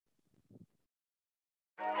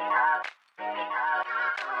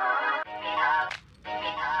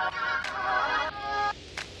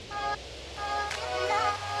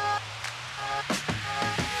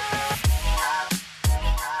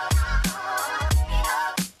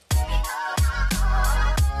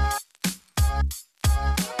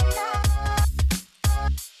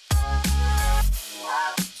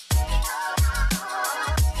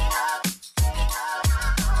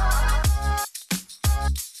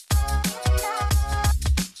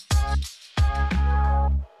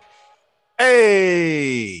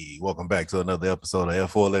Hey, welcome back to another episode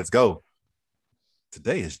of F4 Let's Go.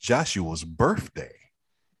 Today is Joshua's birthday.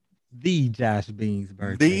 The Josh Bean's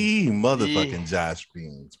birthday. The motherfucking Josh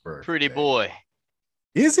Bean's birthday. Pretty boy.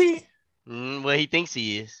 Is he? Well, he thinks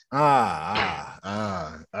he is.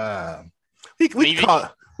 We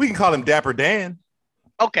can call him Dapper Dan.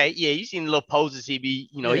 Okay, yeah, you seen the little poses he be,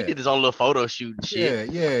 he did his own little photo shoot and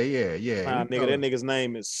shit. Yeah. Nah, nigga, that nigga's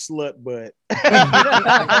name is Slut Butt.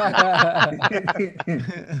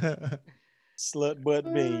 Slut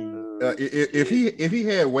Butt Bean. If he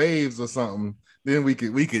had waves or something, then we could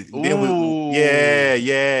Ooh. then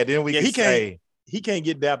we could say he can't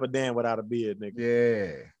get Dapper Dan without a beard, nigga.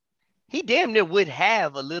 yeah. He damn near would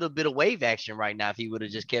have a little bit of wave action right now if he would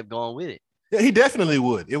have just kept going with it. Yeah, he definitely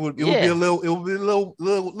would. It would be a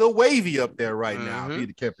little wavy up there right now if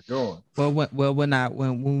he'd kept it going. When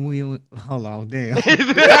we hold on, damn.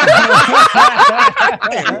 You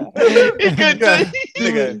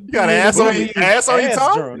got ass on your tongue. That's how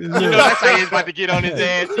he's about to get on his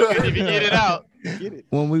ass. He couldn't even get it out.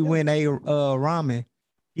 When we went ramen,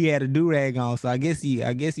 he had a do-rag on, so I guess he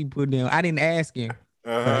put in. I didn't ask him,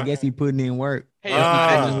 but I guess he putting in work. Hell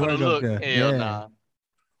nah. Look. Hell nah.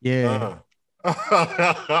 Yeah.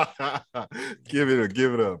 Give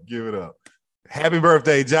it up. Happy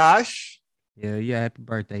birthday, Josh. Yeah, happy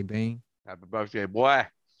birthday, Bean. Happy birthday, boy.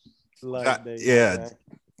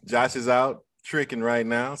 Josh is out tricking right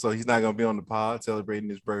now, so he's not gonna be on the pod celebrating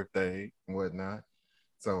his birthday and whatnot.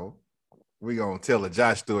 So we're gonna tell a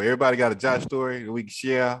Josh story. Everybody got a Josh story that we can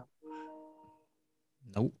share?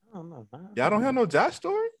 Nope. Y'all don't have no Josh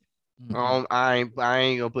story? I ain't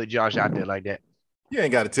gonna put Josh out there like that. You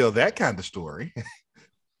ain't got to tell that kind of story.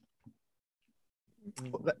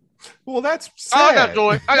 Well, that's sad.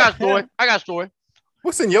 Oh, I got a story.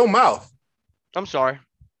 What's in your mouth? I'm sorry.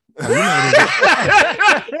 Wait.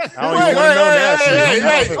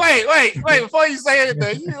 Before you say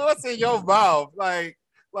anything, what's in your mouth? Like,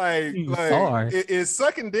 is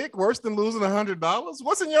sucking dick worse than losing $100?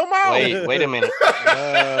 What's in your mouth? Wait a minute.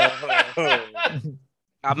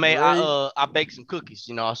 I baked some cookies,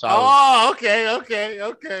 so okay.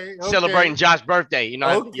 Celebrating Josh's birthday,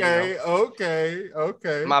 Okay.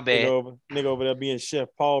 My bad. Nigga over there being Chef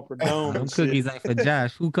Paul Perdome. Them cookies ain't for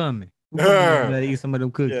Josh. Who coming? Gotta eat some of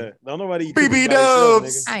them cookies. Yeah, don't nobody eat BB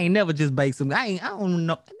Dubs. I ain't never just baked some. I don't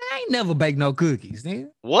know. I ain't never baked no cookies, nigga.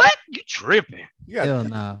 What? You tripping? Hell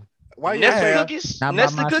no. Why you Nestle have? cookies? Not by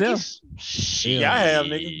Nestle myself. cookies? Shit. Yeah, I have,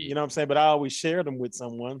 nigga. You know what I'm saying? But I always share them with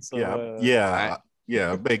someone. So I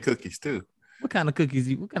bake cookies too. What kind of cookies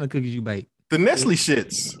you bake? The Nestle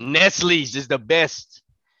shits. Nestle's is the best.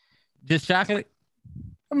 Just chocolate?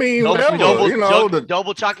 I mean,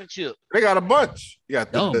 Double chocolate chip. They got a bunch. Yeah,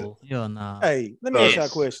 Double. Hell no. Hey, let me ask y'all a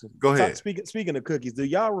question. Go ahead. Speaking of cookies, do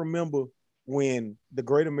y'all remember when the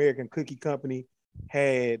Great American Cookie Company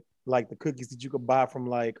had like the cookies that you could buy from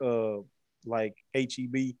like HEB?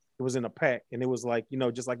 It was in a pack, and it was like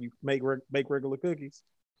just like you bake regular cookies.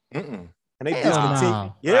 Mm-mm. And they discontinued.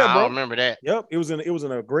 No. Yeah, I bro. don't remember that. Yep, it was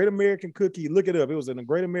in a Great American Cookie. Look it up. It was in a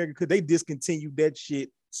Great American Cookie. They discontinued that shit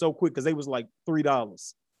so quick because they was like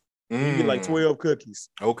 $3. You get like 12 cookies.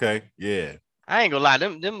 Okay, yeah. I ain't gonna lie,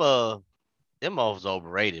 them offs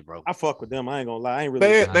overrated, bro. I fuck with them. I ain't gonna lie. I ain't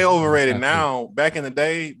really. They overrated now. Back in the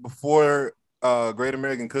day, before Great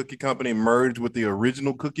American Cookie Company merged with the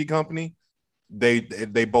original cookie company, they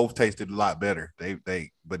both tasted a lot better.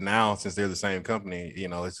 But now since they're the same company,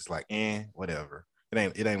 it's just like whatever.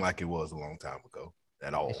 It ain't like it was a long time ago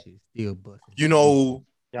at all. That shit still busting.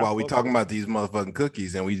 While we talking about these motherfucking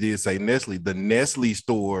cookies, and we did say Nestle, the Nestle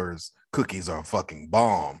stores cookies are fucking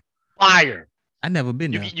bomb. Fire. I never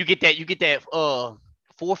been there. You get that 4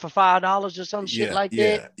 for $5 or some shit like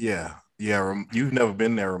that. Yeah. You've never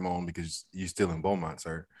been there, Ramon, because you're still in Beaumont,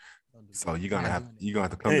 sir. So you're gonna have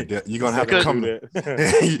to come to death. You're gonna have to come. You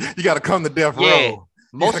got to come to death row.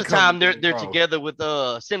 Most of the time they're together with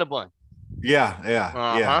Cinnabon.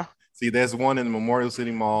 Yeah. See, there's one in the Memorial City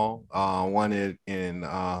Mall, one in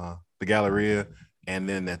the Galleria, and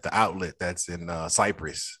then at the outlet that's in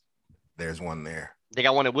Cypress, there's one there. They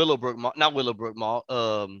got one at Willowbrook Mall, not Willowbrook Mall,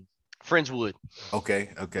 Friendswood. Okay.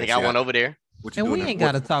 They got one over there. And we ain't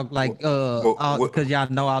got to talk like because y'all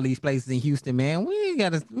know all these places in Houston, man. We ain't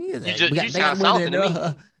got to. You sound salty to me.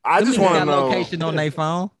 I just want to know location on their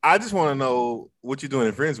phone. I just want to know what you're doing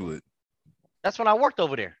in Friendswood. That's when I worked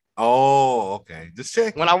over there. Oh, okay. Just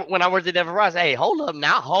checking. When I worked at Denver Rice, hey, hold up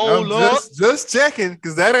now, Just checking,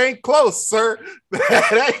 because that ain't close, sir.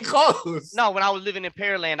 That ain't close. No, when I was living in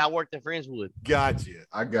Pearland, I worked in Friendswood. Gotcha.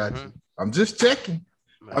 I got you. I'm just checking.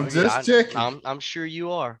 I'm just checking. I'm sure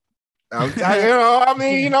you are. I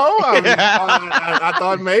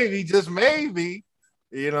thought maybe, just maybe,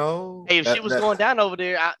 Hey, if she was going down over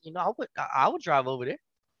there, I would drive over there.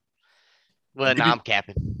 Well, no, I'm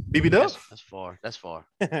capping. BB Dub? That's far.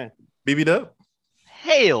 BB Dub?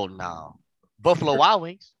 Hell no. Buffalo Wild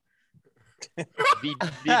Wings.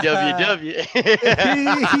 BWW.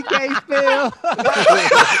 He can't spell.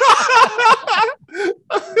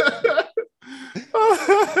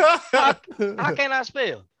 How can I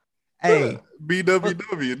spell? Hey,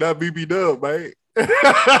 BWW, not BB Dub, man. hey,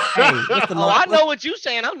 I know what you're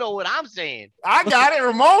saying. I know what I'm saying. I got it.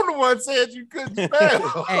 Ramon the one said you couldn't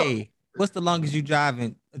spell. Hey, what's the longest you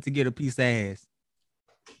driving to get a piece of ass?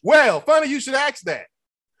 Well, funny you should ask that.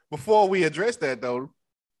 Before we address that, though,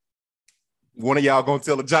 one of y'all gonna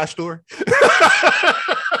tell a Josh story?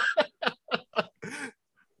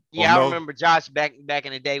 Yeah, I remember Josh back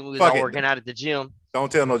in the day when we was all working out at the gym.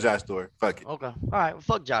 Don't tell no Josh story. Fuck it. Okay. All right. Well,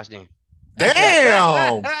 fuck Josh then.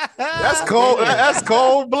 Damn. That's cold. That's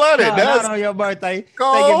cold-blooded. No, That's not on your birthday.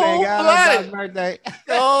 cold-blooded. Birthday.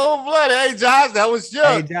 Cold-blooded. Hey, Josh, that was shook.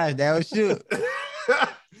 Hey, Josh, that was shook.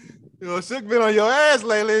 Shook been on your ass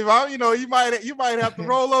lately. You might have to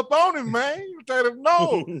roll up on him, man. You let him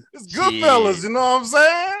know. It's Goodfellas, you know what I'm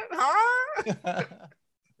saying? Huh?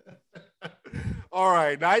 All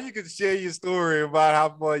right, now you can share your story about how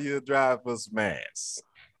far you drive for some ass.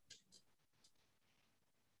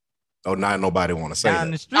 Oh, not nobody want to say Down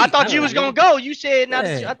that. the street. I thought you was gonna go. You said not.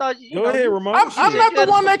 Yeah. I thought Go ahead, Ramon. I'm not the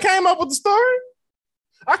one that came up with the story.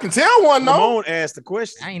 I can tell one though. Ramon asked the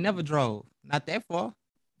question. I ain't never drove. Not that far.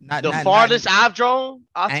 Not The farthest I've drove.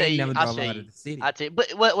 I ain't never drove out of the city. I'll tell you.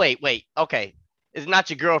 But wait. Okay, it's not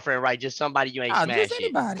your girlfriend, right? Just somebody you ain't Just smashed.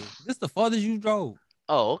 anybody. This the farthest you drove.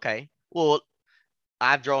 Oh, okay. Well,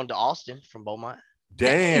 I've drove to Austin from Beaumont.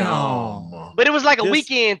 Damn. But it was like a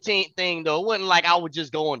weekend thing, though. It wasn't like I would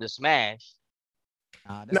just go on to smash.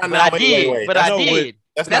 No, I did.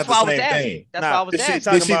 That's why I was asking. That's why I was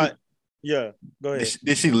asking. Yeah, go ahead.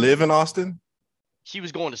 Did she live in Austin? She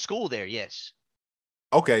was going to school there, yes.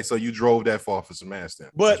 Okay, so you drove that far for some ass then.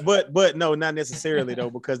 But no, not necessarily though,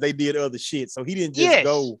 because they did other shit. So he didn't just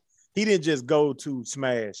go. He didn't just go to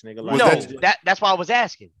smash, nigga. Like, that's why I was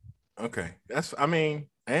asking. Okay,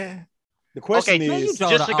 The question is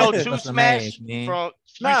just to go to smash from.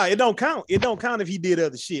 Nah, it don't count. It don't count if he did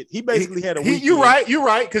other shit. He basically had a weekend. You're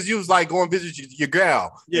right, because you was like going visit your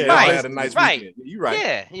gal. Yeah, right. Had a nice weekend. You're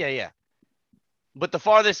right. Yeah. But the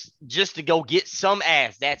farthest just to go get some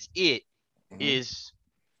ass, that's it, is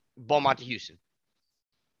Beaumont to Houston.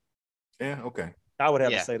 Yeah, okay. I would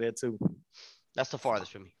have to say that too. That's the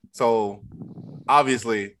farthest for me. So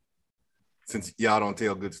obviously, since y'all don't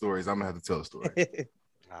tell good stories, I'm gonna have to tell a story.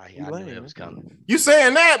 I knew it was coming. You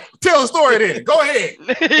saying that? Tell a story then. Go ahead.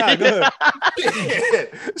 Go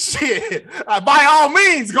ahead. Shit. By all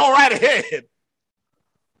means, go right ahead.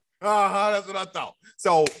 That's what I thought.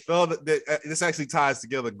 So this actually ties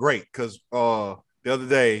together great because the other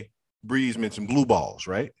day, Breeze mentioned blue balls,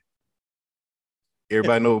 right?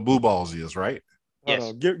 Everybody know what blue balls is, right?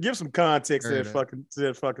 Yes. Give some context to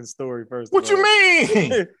that fucking story first. What you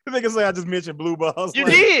mean? You think I just mentioned blue balls? You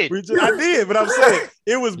did. I did, but I'm saying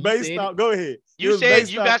it was based on. Go ahead. You said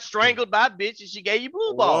you got strangled by a bitch and she gave you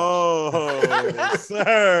blue balls. Oh,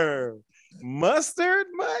 sir. Mustard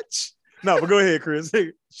much? No, but go ahead, Chris.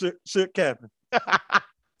 Shook Captain.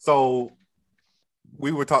 So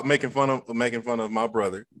we were making fun of my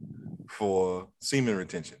brother for semen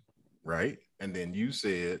retention, right? And then you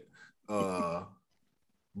said,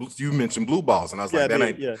 you mentioned blue balls, and I was like, that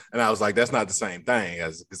ain't. Yeah. And I was like, that's not the same thing,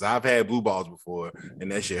 because I've had blue balls before, and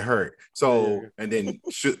that shit hurt. So, and then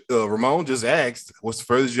Ramon just asked, "What's the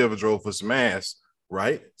furthest you ever drove for some ass?"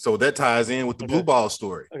 Right. So that ties in with the blue ball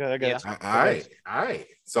story. Okay, I got you. All right.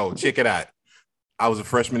 So check it out. I was a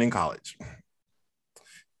freshman in college,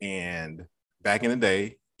 and back in the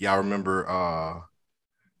day, y'all remember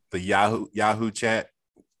the Yahoo chat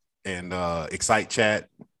and Excite chat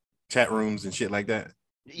rooms and shit like that.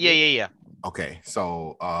 Yeah. Okay,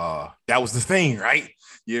 so that was the thing, right?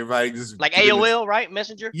 Everybody just like AOL, right?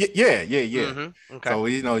 Messenger. Yeah. Mm-hmm. Okay. So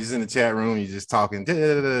just in the chat room, you're just talking,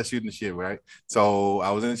 shooting the shit, right? So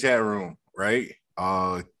I was in the chat room, right?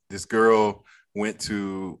 This girl went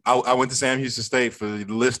to I went to Sam Houston State. For the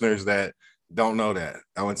listeners that don't know that,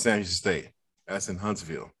 I went to Sam Houston State. That's in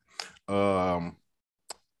Huntsville. A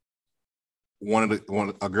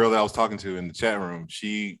girl that I was talking to in the chat room,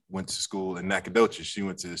 she went to school in Nacogdoches. She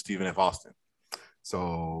went to Stephen F. Austin.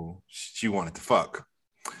 So she wanted to fuck.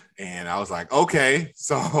 And I was like, okay.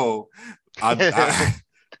 So I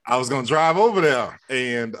was going to drive over there.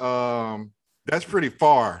 And that's pretty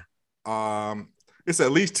far. It's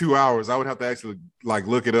at least 2 hours. I would have to actually like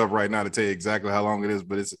look it up right now to tell you exactly how long it is,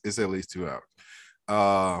 but it's at least 2 hours.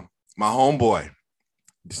 My homeboy,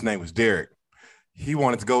 his name was Derek. He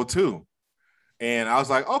wanted to go too. And I was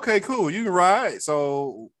like, okay, cool, you can ride.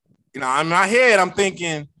 So, in my head, I'm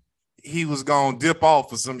thinking he was gonna dip off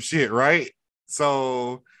for some shit, right?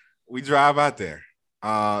 So we drive out there.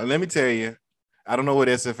 Let me tell you, I don't know what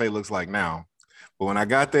SFA looks like now, but when I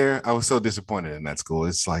got there, I was so disappointed in that school.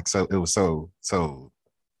 It's like it was so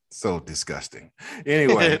disgusting.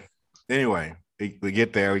 Anyway, we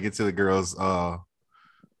get there, we get to the girls'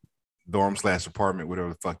 dorm/apartment, whatever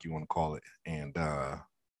the fuck you want to call it, and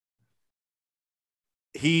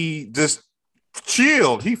he just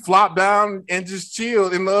chilled. He flopped down and just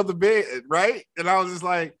chilled in the other bed, right? And I was just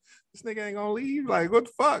like, this nigga ain't gonna leave. Like, what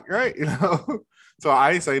the fuck, right? So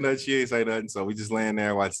I ain't say nothing. She ain't say nothing. So we just laying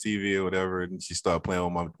there, watch TV or whatever, and she started playing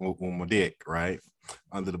with my dick, right,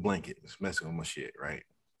 under the blanket, just messing with my shit, right?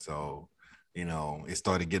 So, it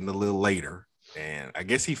started getting a little later, and I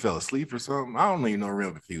guess he fell asleep or something. I don't even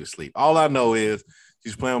remember if he was asleep. All I know is she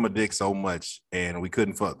was playing with my dick so much, and we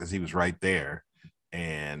couldn't fuck because he was right there.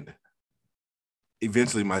 And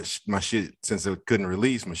eventually my shit, since it couldn't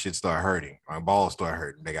release, my shit started hurting. My balls started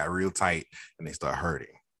hurting. They got real tight and they started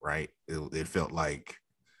hurting, right? It felt like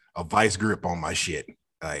a vice grip on my shit.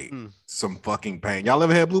 Like some fucking pain. Y'all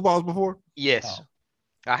ever had blue balls before? Yes,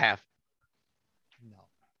 I have. No.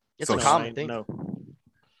 It's So a common thing. No.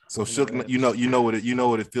 So Shook, you know what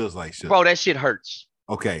it feels like, Shook. Bro, that shit hurts.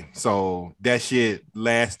 Okay, so that shit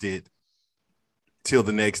lasted till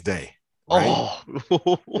the next day. Right?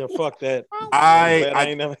 Oh, Yeah, fuck that.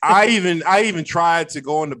 I even tried to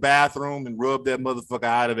go in the bathroom and rub that motherfucker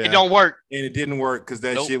out of there. it don't work. And it didn't work because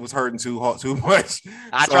that shit was hurting too much.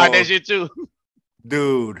 I tried that shit too.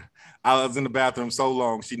 Dude, I was in the bathroom so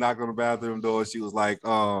long. She knocked on the bathroom door. She was like,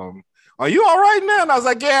 are you all right now? And I was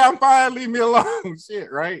like, yeah, I'm fine. Leave me alone. Shit,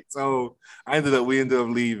 right? So we ended up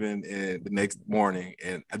leaving the next morning,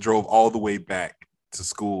 and I drove all the way back to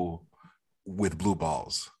school with blue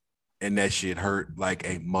balls. And that shit hurt like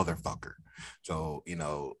a motherfucker. So,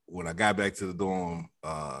 when I got back to the dorm,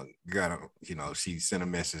 she sent a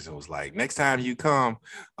message and was like, next time you come,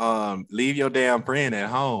 leave your damn friend at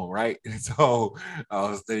home, right? And so I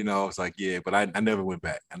was like, yeah, but I never went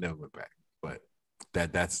back. But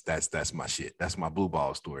that's my shit. That's my blue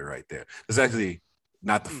ball story right there. It's actually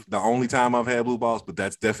not the only time I've had blue balls, but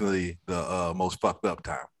that's definitely the most fucked up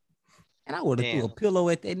time. And I would have threw a pillow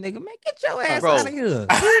at that nigga. Man, get your ass Bro. out of here.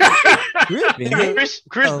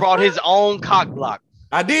 Chris brought his own cock block.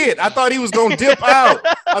 I did. I thought he was gonna dip out.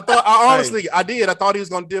 I did. I thought he was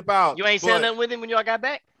gonna dip out. You ain't saying nothing with him when y'all got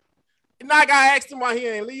back? And I asked him why he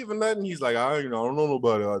ain't leaving nothing. He's like, I don't know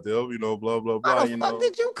nobody out there, blah, blah, blah. How the fuck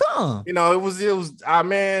did you come? It was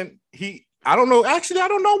man, I don't know. Actually, I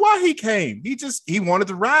don't know why he came. He wanted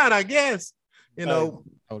to ride, I guess.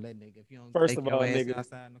 Oh, that nigga. If you don't First of all, nigga.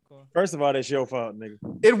 Outside in the car. First of all, that's your fault, nigga.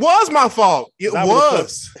 It was my fault. It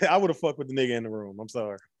was. I would have fucked with the nigga in the room. I'm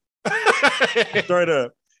sorry. Straight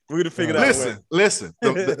up. We would have figured out. Listen.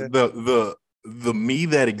 The me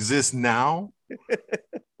that exists now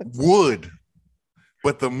would,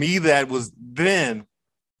 but the me that was then,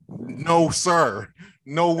 no sir,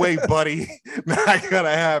 no way, buddy, not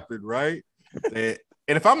gonna happen, right?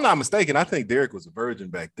 And if I'm not mistaken, I think Derek was a virgin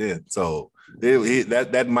back then, so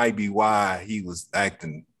that might be why he was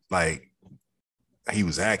acting like he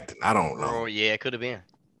was acting. I don't know. Oh yeah, it could have been.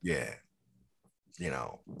 Yeah,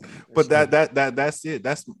 but that's it.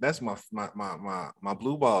 That's my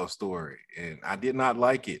blue ball story, and I did not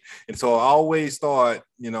like it. And so I always thought,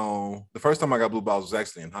 the first time I got blue balls was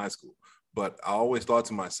actually in high school. But I always thought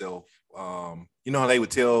to myself, how they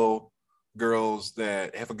would tell girls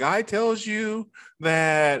that if a guy tells you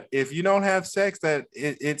that if you don't have sex that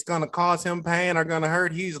it's gonna cause him pain or gonna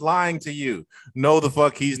hurt, he's lying to you. No, the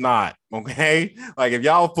fuck he's not. Okay, like if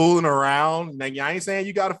y'all fooling around, now I ain't saying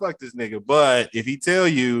you gotta fuck this nigga, but if he tell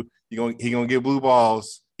you he gonna get blue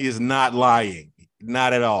balls, he is not lying,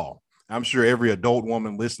 not at all. I'm sure every adult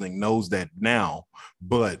woman listening knows that now,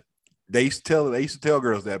 but they used to tell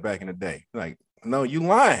girls that back in the day, like, no, you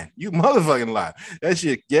lying. You motherfucking lie. That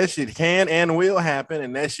shit can and will happen,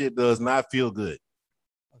 and that shit does not feel good.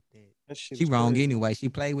 She wrong anyway. She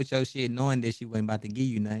played with your shit knowing that she wasn't about to give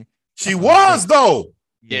you nothing. She was, though.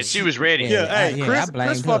 Yeah, she was ready. Yeah, hey,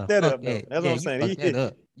 Chris fucked that up. That's what I'm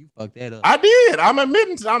saying. You fucked that up. I did. I'm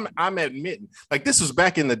admitting. Like this was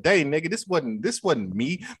back in the day, nigga. This wasn't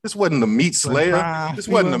me. This wasn't the meat slayer. This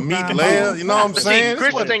wasn't the meat layer. You know what I'm saying?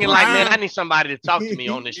 Chris was thinking like, man, I need somebody to talk to me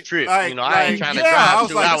on this trip. Like, I ain't trying to drive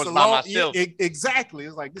 2 hours by myself. Exactly.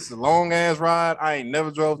 It's like this is a long ass ride. I ain't never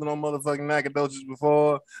drove to no motherfucking Nacogdoches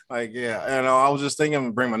before. Like, yeah, I was just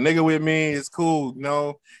thinking, bring my nigga with me. It's cool,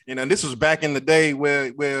 And this was back in the day where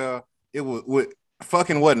it was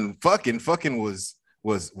fucking wasn't fucking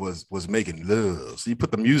was making love. So you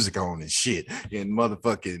put the music on and shit and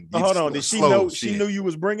motherfucking. Hold on, did she know? She knew you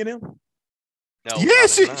was bringing him. No, yeah,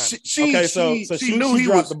 she knew he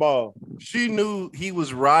dropped the ball. She knew he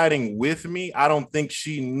was riding with me. I don't think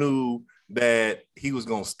she knew that he was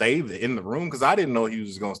gonna stay in the room because I didn't know he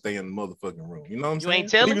was gonna stay in the motherfucking room. You know what I'm saying? You ain't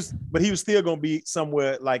telling. But he was still gonna be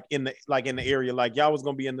somewhere like in the area. Like y'all was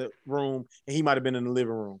gonna be in the room and he might have been in the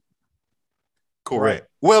living room. Correct. Right.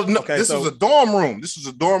 Well, no, this was a dorm room. This was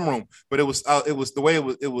a dorm room, but it was the way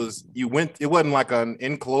it was. You went. It wasn't like an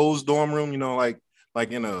enclosed dorm room.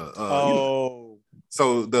 like in a.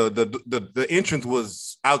 So the entrance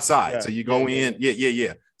was outside. Yeah, so you go in.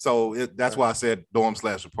 Yeah. So that's why I said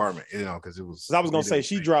dorm/apartment. Because it was. I was gonna say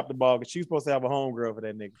she dropped the ball because she was supposed to have a homegirl for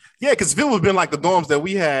that nigga. Yeah, because if it would have been like the dorms that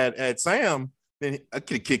we had at Sam. Then I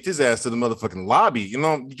could have kicked his ass to the motherfucking lobby.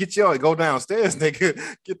 Go downstairs, nigga.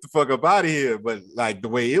 Get the fuck up out of here. But like the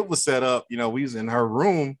way it was set up, we was in her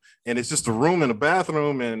room and it's just a room and a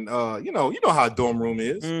bathroom. And you know how a dorm room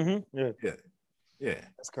is. Mm-hmm. Yeah.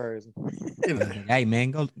 That's crazy. Hey man,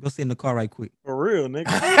 go sit in the car right quick. For real, nigga.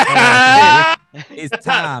 It's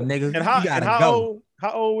time, nigga. And how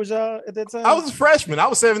old was y'all at that time? I was a freshman. I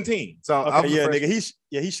was 17. So nigga,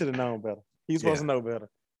 he should have known better. He was supposed to know better.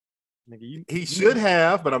 Nigga, he should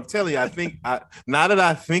have, but I'm telling you, I think now that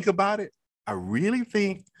I think about it, I really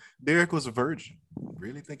think Derek was a virgin.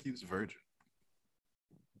 Really think he was a virgin.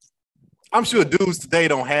 I'm sure dudes today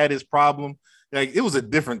don't have this problem. Like it was a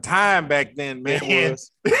different time back then, man. It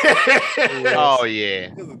was. Oh yeah,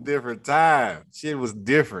 it was a different time. Shit was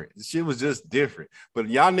different. Shit was just different. But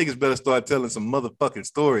y'all niggas better start telling some motherfucking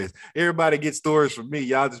stories. Everybody get stories from me.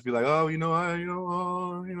 Y'all just be like, oh, I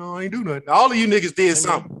ain't do nothing. All of you niggas did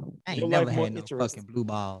something. I ain't never had no fucking blue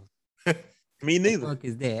balls. Me neither. What the fuck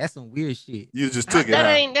is that? That's some weird shit. You just took it.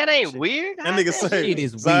 That ain't weird. That nigga say shit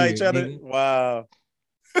is weird. Wow.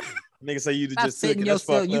 Nigga say you just took it.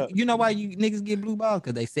 Yourself, you know why you niggas get blue balls?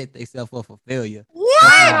 Because they set themselves up for failure.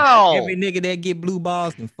 Wow. Every nigga that get blue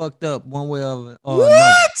balls and fucked up one way or what?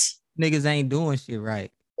 Another. Niggas ain't doing shit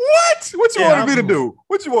right. What? What you wanted me to do?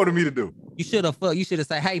 What you wanted me to do? You should have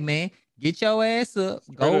said, hey man, get your ass up,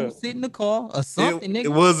 go sit in the car or something, nigga.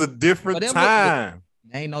 It was a different time.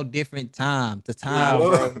 Ain't no different time. The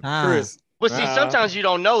time, time. Chris. But see, sometimes you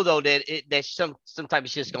don't know though that some type of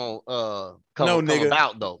shit's gonna come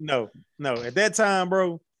about though. No. At that time,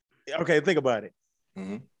 bro. Okay, think about it.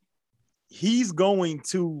 Mm-hmm. He's driving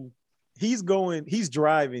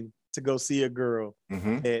to go see a girl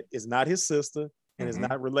that is not his sister and is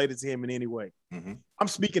not related to him in any way. Mm-hmm. I'm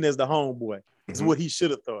speaking as the homeboy. Is what he should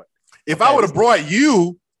have thought. If I would have brought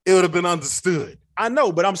you, it would have been understood. I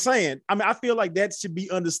know, but I'm saying, I feel like that should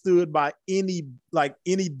be understood by any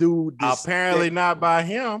dude. Apparently not by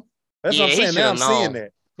him. That's what I'm saying. Now I'm seeing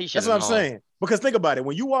that. That's what I'm saying. Because think about it.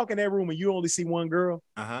 When you walk in that room and you only see one girl.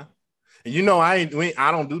 And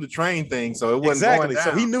I don't do the train thing, so it wasn't exactly. Going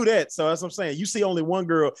down. So he knew that. So that's what I'm saying. You see only one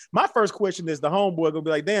girl. My first question is the homeboy gonna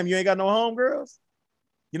be like, damn, you ain't got no homegirls?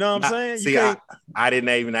 You know what I'm saying? See, I didn't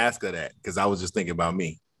even ask her that because I was just thinking about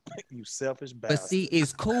me. You selfish bastard. But see,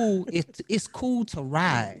 it's cool. It's cool to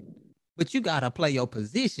ride, but you gotta play your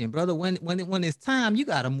position, brother. When it's time, you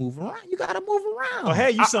gotta move around. Oh,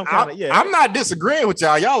 hey, you some kind of I'm not disagreeing with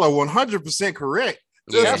y'all. Y'all are 100% correct.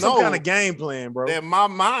 Just have some kind of game plan, bro. That my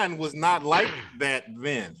mind was not like that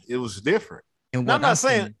then. It was different. And I'm not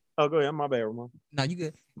saying. Oh, go ahead. My bad, Ramon. No, you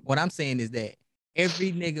good. What I'm saying is that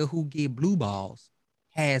every nigga who get blue balls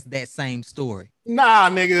has that same story. Nah,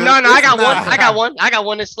 nigga. No, I got one. I got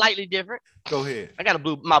one that's slightly different. Go ahead. I got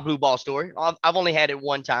my blue ball story. I've only had it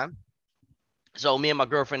one time. So me and my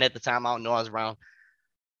girlfriend at the time, I don't know, I was around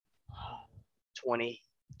 20,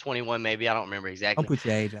 21 maybe. I don't remember exactly. Don't put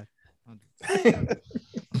your age out.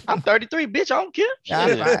 I'm 33, bitch. I don't care.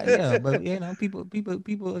 Yeah, but people.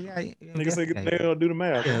 Niggas say they don't do the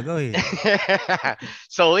math. Yeah, go ahead.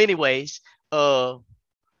 So, anyways,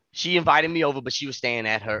 she invited me over, but she was staying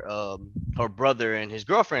at her brother and his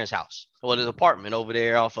girlfriend's house, or his apartment over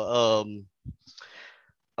there off of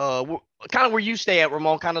kind of where you stay at,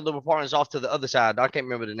 Ramon. Kind of the apartments off to the other side. I can't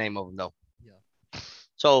remember the name of them though. Yeah.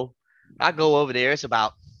 So I go over there. It's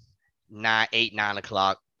about 9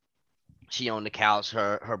 o'clock. She on the couch,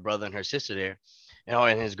 her brother and her sister there,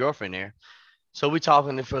 and his girlfriend there. So we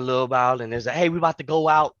talking for a little while, and there's like, hey, we about to go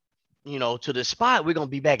out, to the spot. We're gonna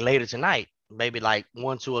be back later tonight, maybe like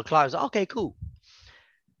 1, 2 o'clock. I was like, okay, cool.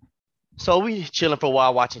 So we chilling for a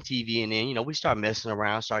while watching TV, and then we start messing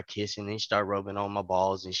around, start kissing, and start rubbing on my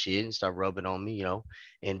balls and shit, and start rubbing on me,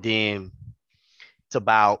 and then it's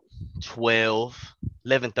about 12,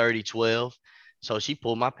 11:30, 12. So she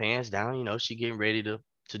pulled my pants down, she getting ready to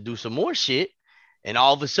do some more shit, and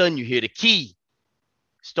all of a sudden you hear the key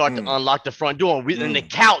start to unlock the front door, and the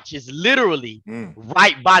couch is literally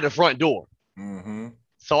right by the front door. Mm-hmm.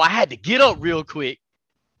 So I had to get up real quick,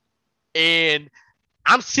 and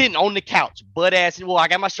I'm sitting on the couch, butt ass. Well, I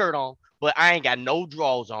got my shirt on, but I ain't got no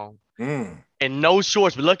drawers on and no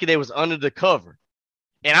shorts. But lucky they was under the cover.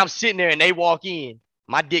 And I'm sitting there, and they walk in.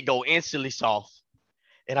 My dick go instantly soft,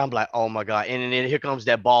 and I'm like, oh my god! And then here comes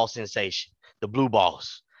that ball sensation, the blue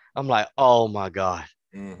balls. I'm like, oh my god,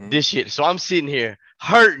 this shit. So I'm sitting here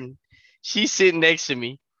hurting. She's sitting next to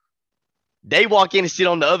me. They walk in and sit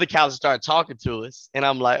on the other couch and start talking to us, and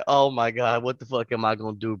I'm like, oh my god, what the fuck am I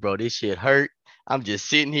gonna do, bro? This shit hurt. I'm just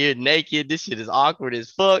sitting here naked. This shit is awkward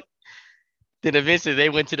as fuck. Then eventually they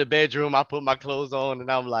went to the bedroom. I put my clothes on,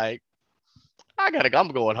 and I'm like, I'm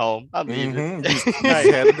going home. I'm leaving. I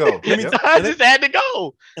had to go. I just had to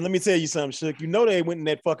go. And let me tell you something, Shook. You know they went in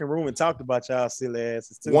that fucking room and talked about y'all silly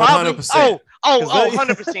asses too. 100%. Oh,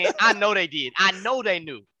 100%. I know they did. I know they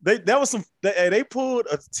knew. They pulled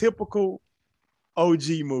a typical OG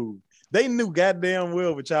move. They knew goddamn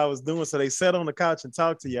well what y'all was doing, so they sat on the couch and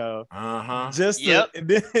talked to y'all. And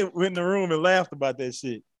then went in the room and laughed about that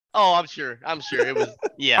shit. Oh, I'm sure it was.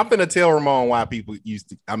 Yeah, I'm finna tell Ramon why people used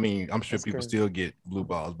to. I mean, I'm sure people still get blue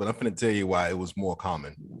balls, but I'm finna tell you why it was more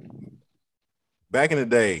common. Back in the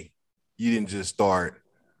day, you didn't just start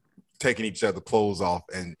taking each other clothes off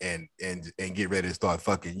and get ready to start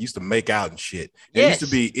fucking. You used to make out and shit. It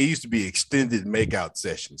used to be extended makeout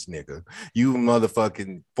sessions, nigga. You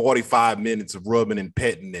motherfucking 45 minutes of rubbing and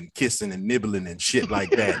petting and kissing and nibbling and shit like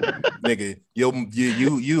that. Nigga,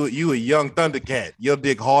 you a young Thundercat. Your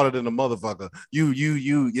dick harder than a motherfucker.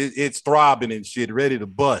 It's throbbing and shit, ready to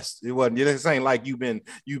bust. It wasn't. This ain't like you've been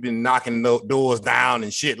knocking doors down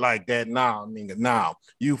and shit like that. Nah, nigga, nah.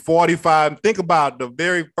 You 45. Think about the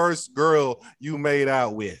very first girl you made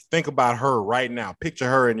out with. Think about her right now. Picture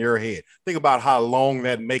her in your head. Think about how long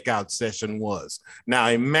that makeout session was. Now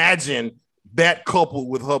imagine that coupled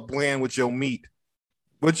with her playing with your meat.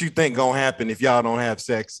 What you think gonna happen if y'all don't have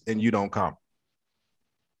sex and you don't come?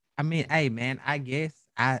 I mean, hey man, I guess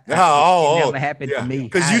it never happened to me.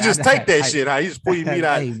 Because you just take that shit out. You just pull your meat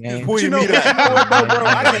out. Hey, man. You pull your meat out. Bro,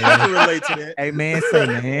 I can relate to that. Hey man, say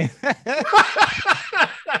man.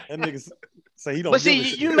 That nigga say he don't. But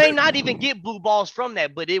see, you may not even get blue balls from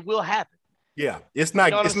that, but it will happen. Yeah, it's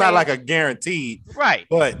not. It's not like a guaranteed, right?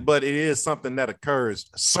 But it is something that occurs,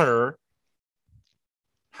 sir.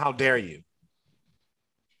 How dare you?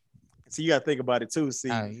 So you got to think about it too. See,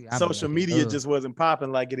 social media just wasn't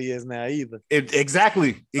popping like it is now either.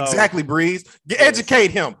 Exactly, Breeze.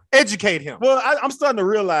 Educate him. Well, I'm starting to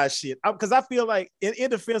realize shit because I feel like in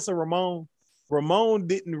defense of Ramon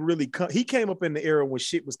didn't really come. He came up in the era when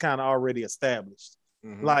shit was kind of already established.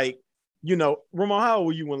 Like, Ramon, how old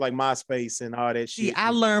were you when like MySpace and all that shit? See,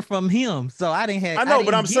 I learned from him, so I didn't have. I know,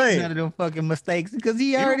 but I'm saying none of them fucking mistakes because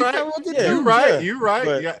he already told what to do. You're right.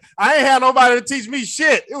 But, yeah. I ain't had nobody to teach me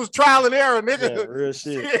shit. It was trial and error, nigga. Yeah, real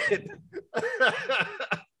shit.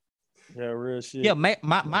 Yeah, real shit. Yeah,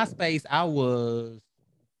 MySpace, I was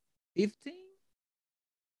 15.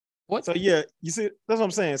 What? So yeah, you see, that's what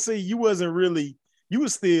I'm saying. See, you wasn't really. You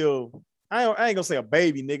was still. I ain't gonna say a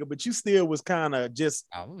baby nigga, but you still was kind of just.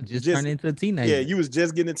 I was just turning into a teenager. Yeah, you was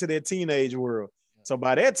just getting into that teenage world. So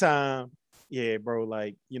by that time, yeah, bro,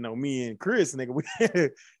 like me and Chris, nigga,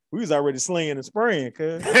 we was already slaying and spraying,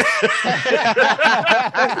 cuz.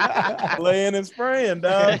 Slaying and spraying,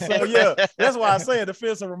 dog. So yeah, that's why I say in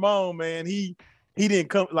defense of Ramon, man, he didn't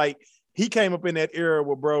come like he came up in that era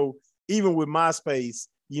where, bro, even with MySpace,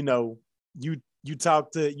 you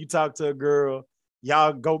talk to a girl.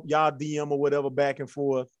 Y'all DM or whatever back and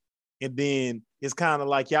forth, and then it's kind of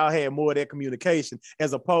like y'all had more of that communication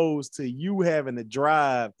as opposed to you having to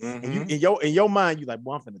drive and you in your mind you like,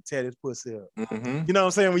 boy, I'm finna tear this pussy up. You know what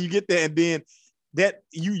I'm saying? When you get there and then that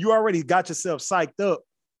you already got yourself psyched up,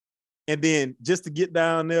 and then just to get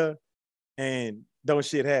down there and don't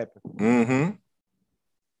shit happen.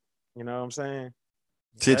 You know what I'm saying?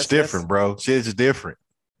 Shit's different, bro. Shit's different.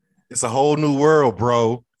 It's a whole new world,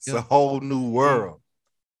 bro. It's a whole new world.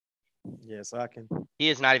 Yes, I can. He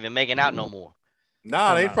is not even making out no more.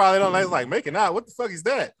 Nah, they probably don't like making out. What the fuck is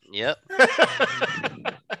that? Yep.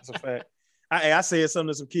 That's a fact. I said something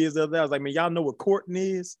to some kids the other day. I was like, man, y'all know what courting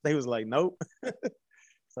is? They was like, nope.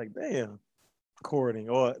 It's like, damn, courting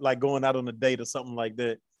or like going out on a date or something like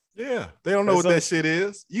that. Yeah, they don't know what that shit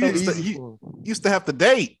is. You used to have to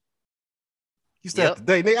date. Have to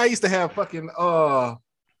date. I used to have fucking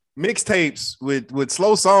mixtapes with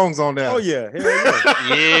slow songs on there. Oh yeah,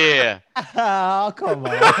 hell yeah. Oh, come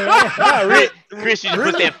on. Chris, you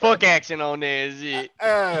put that fuck accent on there, is it?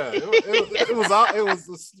 It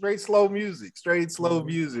was straight slow music,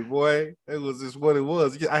 boy. It was just what it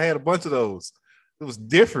was. I had a bunch of those. It was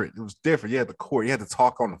different. You had to court. You had to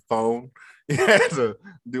talk on the phone. You had to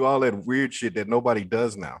do all that weird shit that nobody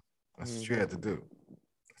does now. That's what you had to do.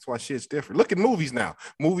 That's why shit's different. Look at movies now.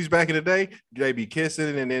 Movies back in the day, they be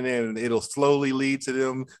kissing and then it'll slowly lead to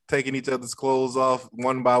them taking each other's clothes off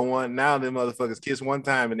one by one. Now them motherfuckers kiss one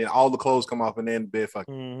time and then all the clothes come off and then the bed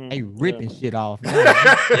fucking. They ripping shit off.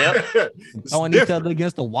 Yep. Throwing each other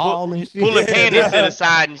against the wall and shit. Pulling panties to the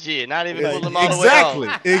side and shit. Not even pulling them all the way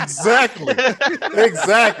off. Exactly.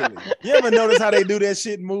 You ever notice how they do that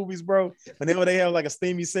shit in movies, bro? Whenever they have like a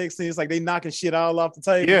steamy sex scene, it's like they knocking shit all off the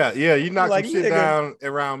table. Yeah. You knock some shit down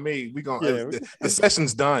around me, we gonna the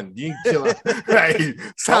session's done. You can chill out. Hey,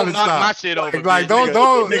 don't knock my shit over. Like don't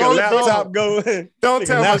laptop go. Don't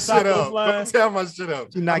tell my shit up. Don't tell my shit up.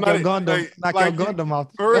 You knock your Gundam off.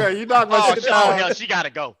 For real, you knock my shit down. Hell, she gotta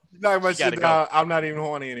go. You knock my shit down. I'm not even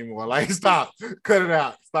horny anymore. Like stop. Cut it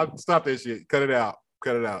out. Stop that shit. Cut it out.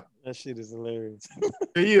 That shit is hilarious.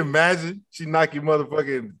 Can you imagine? She knock your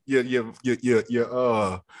motherfucking your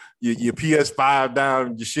PS5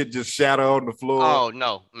 down, your shit just shatter on the floor. Oh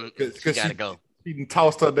no, she gotta go. She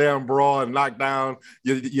tossed her damn bra and knocked down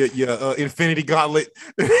your Infinity Gauntlet.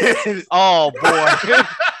 Oh boy.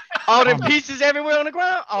 All the pieces everywhere on the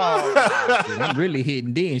ground. Oh, wow. I'm really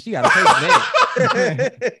hitting D, and she got to pay for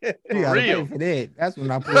that. She got to pay for that. That's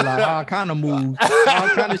when I pull out all kind of moves, all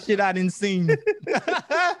kind of shit I didn't see.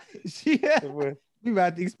 You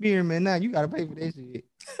about to experiment now. You got to pay for that shit.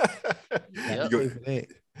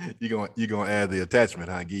 You gonna add the attachment,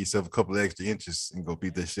 huh? Give yourself a couple of extra inches and go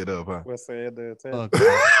beat that shit up, huh? What's the attachment?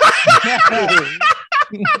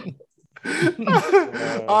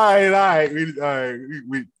 All right. We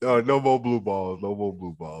no more blue balls.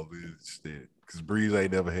 Because Breeze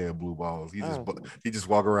ain't never had blue balls. He just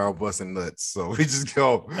walk around busting nuts. So we just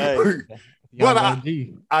go. Hey, but I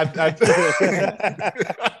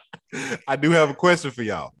do have a question for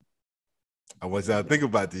y'all. I want y'all to think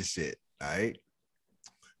about this shit. All right.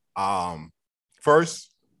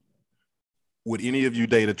 First, would any of you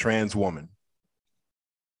date a trans woman?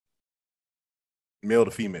 Male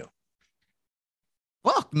to female?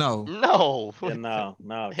 Fuck no. No. Yeah,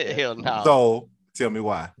 no. Hell no. So tell me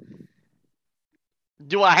why.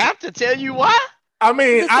 Do I have to tell you why? I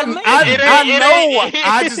mean, I know why.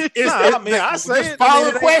 Just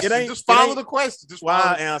follow the question. Just follow the question.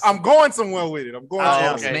 I'm going somewhere with it.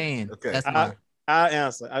 Man, okay. I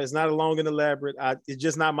answer. It's not a long and elaborate. It's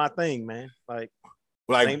just not my thing, man. Like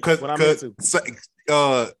because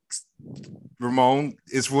Ramon,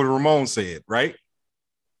 it's what Ramon said, right?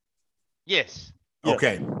 Yes.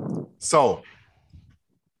 Okay. So,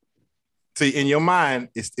 see, in your mind,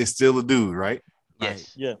 it's still a dude, right?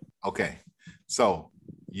 Yes. Yeah. Okay. So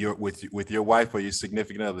you're with your wife or your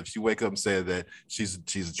significant other. If she wake up and say that she's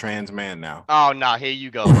a trans man now. Oh no, here you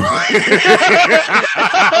go. Hold on.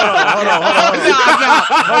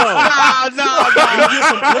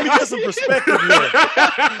 Let me get some perspective here.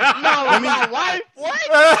 My wife. What?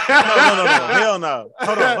 No. Hell no.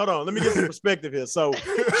 Hold on. Let me get some perspective here. So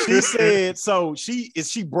she said. So is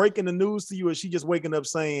she breaking the news to you, or is she just waking up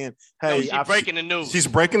saying, "Hey, no, she's breaking the news." She's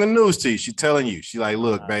breaking the news to you. She's telling you. She like,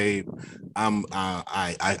 look, babe, I'm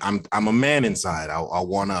a man inside. I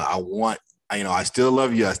still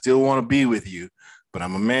love you. I still want to be with you, but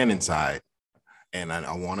I'm a man inside, and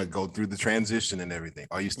I want to go through the transition and everything.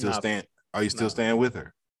 Are you still staying with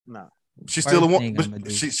her? No. She's still a woman.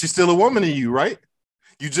 She's still a woman to you, right?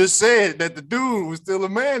 You just said that the dude was still a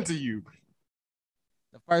man to you.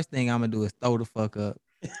 The first thing I'm gonna do is throw the fuck up.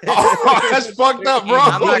 Oh, that's fucked up, bro.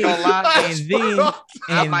 I'm not gonna lie.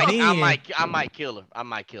 I might kill her.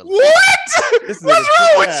 What? What's wrong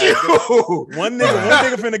with you? One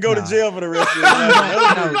nigga finna go to jail for the rest of his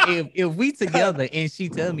life. If we together and she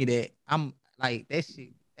tell me that, I'm like, that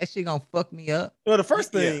shit gonna fuck me up. Well, the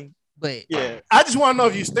first thing, but I just want to know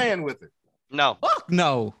if you stand with her. No. Fuck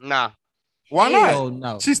no. Nah. Why not?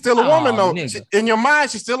 No. She's still a woman, though. In your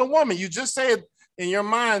mind, she's still a woman. You just said in your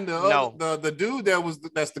mind the dude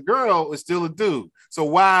that's the girl is still a dude. So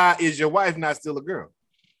why is your wife not still a girl?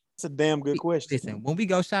 It's a damn good question. Listen, when we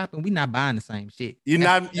go shopping, we not buying the same shit. You're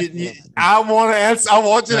not. I want to answer. I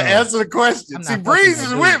want you to answer the question. See, Breeze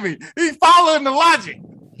is with me. He's following the logic.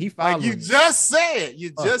 He following. Like you just said.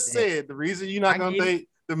 You just said the reason you're not gonna date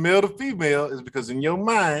the male to female is because in your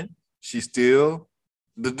mind she's still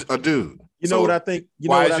a dude. You know what I think?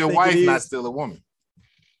 Why is your wife not still a woman?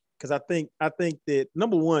 Because I think that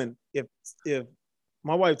number one, if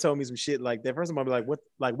my wife told me some shit like that, first of all, I'd be like, what?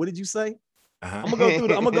 Like, what did you say? I'm gonna go through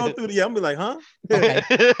the. I'm gonna be like, huh? Okay.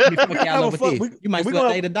 You might still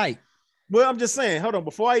date a dyke. Well, I'm just saying. Hold on.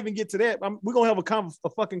 Before I even get to that, we're gonna have a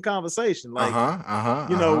fucking conversation. Like,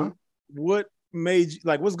 you know, what made you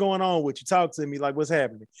like? What's going on with you? Talk to me. Like, what's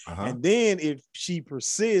happening? And then if she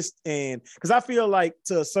persists, and because I feel like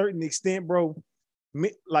to a certain extent, bro,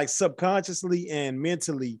 like subconsciously and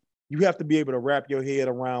mentally, you have to be able to wrap your head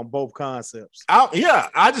around both concepts.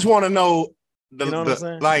 I just want to know. You know what I'm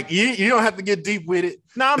saying? Like you don't have to get deep with it.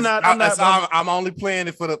 No, I'm not. I'm only playing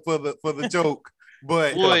it for the joke.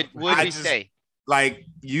 But what did he say? Like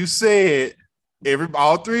you said,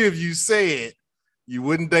 all three of you said you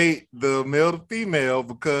wouldn't date the male to female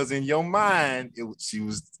because in your mind she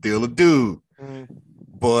was still a dude.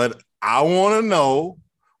 But I want to know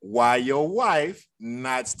why your wife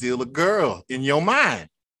not still a girl in your mind.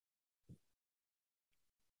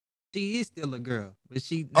 She is still a girl, but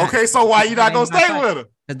she okay. So why you not gonna stay with her?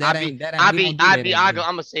 I'm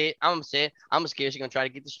gonna say it. I'm scared she's gonna try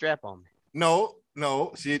to get the strap on me. No,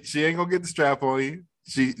 she ain't gonna get the strap on you.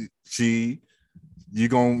 You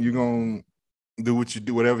gonna do what you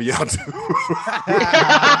do, whatever y'all do.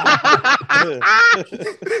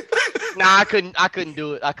 Nah, I couldn't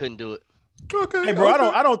do it. Okay. Hey, bro,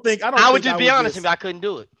 I don't think. I would just be honest with you. I couldn't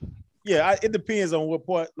do it. Yeah, it depends on what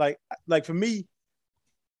part. Like for me,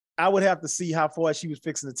 I would have to see how far she was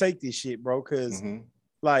fixing to take this shit, bro. Because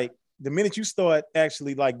like the minute you start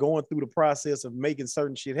actually like going through the process of making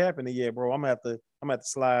certain shit happen, then yeah, bro, I'm gonna have to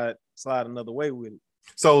slide another way with it.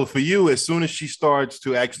 So for you, as soon as she starts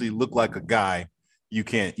to actually look like a guy, you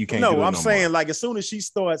can't. No, I'm saying more. Like as soon as she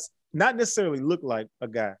starts, not necessarily look like a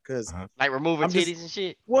guy, because like removing titties and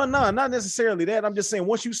shit. Well, no, not necessarily that. I'm just saying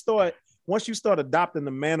once you start adopting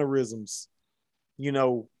the mannerisms, you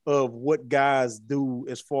know, of what guys do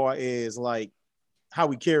as far as like how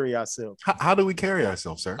we carry ourselves. How do we carry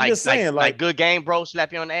ourselves, sir? I'm just saying, like good game, bro.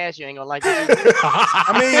 Slap you on the ass. You ain't gonna like it.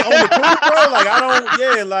 I mean, on the cool, bro. Like I don't,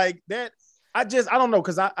 yeah, like that. I don't know,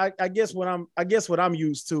 because I guess what I'm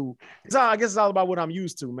used to. I guess it's all about what I'm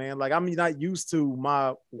used to, man. Like I'm not used to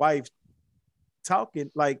my wife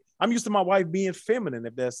talking. Like I'm used to my wife being feminine.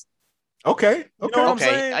 If that's okay. You know what I'm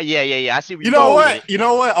saying? Yeah. I see. You know what? You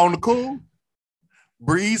know what? On the cool,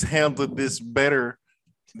 Breeze handled this better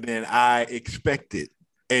than I expected,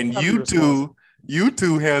 and you two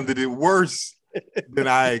handled it worse than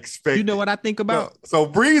I expected. You know what I think about? So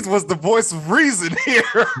Breeze was the voice of reason here.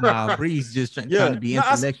 Nah, Breeze just trying to be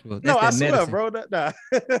intellectual. I swear, bro. That's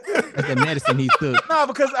the medicine he took. No,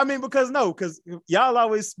 because y'all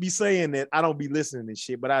always be saying that I don't be listening and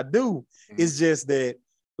shit, but I do. It's just that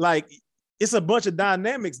like it's a bunch of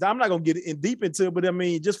dynamics that I'm not gonna get in deep into it, but I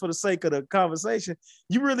mean, just for the sake of the conversation,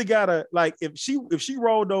 you really gotta like if she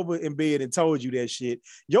rolled over in bed and told you that shit,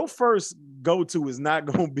 your first go-to is not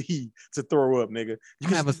gonna be to throw up, nigga. You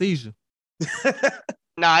have a seizure.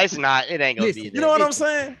 Nah, it's not. It ain't gonna be that. You know what I'm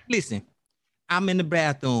saying? Listen, I'm in the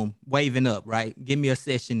bathroom waving up, right? Give me a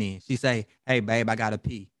session in. She say, "Hey, babe, I gotta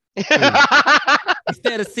pee."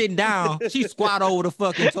 Instead of sitting down, she squat over the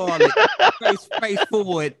fucking toilet, face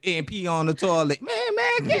forward, and pee on the toilet.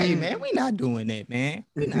 Man, we not doing that, man.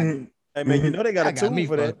 We not. Hey, man, you know they got a tool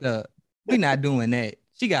for that. Up. We not doing that.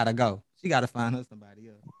 She gotta go. She gotta find her somebody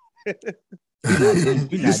else.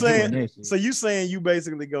 You saying? So you saying you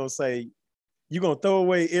basically gonna say you gonna throw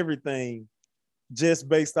away everything just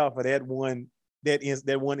based off of that one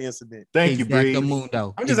incident? Thank you, Bree. I'm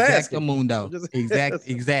just asking.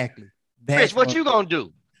 Exactly. Chris, what you gonna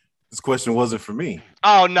do? This question wasn't for me.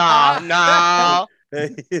 Oh no.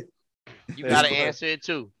 You gotta answer it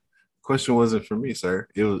too. Question wasn't for me, sir.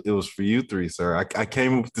 It was for you three, sir. I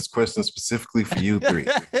came up with this question specifically for you three.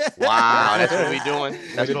 Wow, that's what we doing.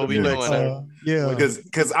 That's what we doing. Yeah.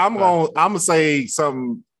 Because I'm gonna say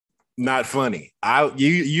something not funny.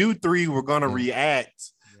 You three were gonna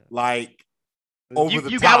react like over the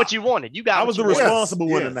top. You got what you wanted. I was the responsible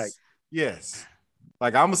one tonight. Yes.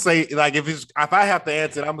 Like I'm gonna say, like if I have to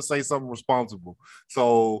answer it, I'm gonna say something responsible.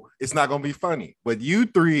 So it's not gonna be funny. But you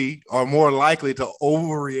three are more likely to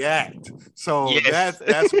overreact. So yes.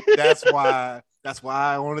 that's why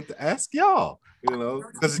I wanted to ask y'all. You know,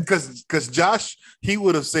 because Josh he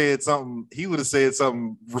would have said something. He would have said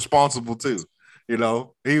something responsible too. You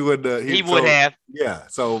know, he would. He would have. Yeah.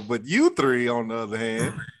 So, but you three, on the other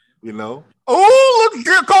hand, you know. Oh, look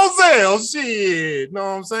at Cozell. Shit. Know what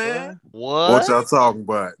I'm saying? What y'all talking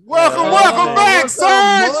about? Welcome back, what's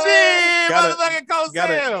son. up, boy? Shit. Got a- Motherfucking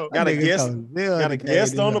Cozell. Got a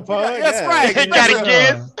guest on the pod. That's right. Got a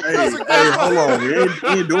guest. Hey, hold on. We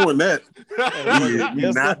ain't doing that. We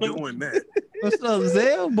Yes, not sir. doing that. What's up,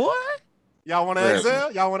 Zell, boy? Y'all want to Yeah.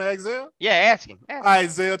 exhale? Y'all want to exhale? Yeah, ask him. All right,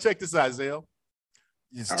 Zell, check this out, Zell. All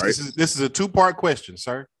right. This is a two-part question,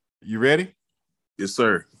 sir. You ready? Yes,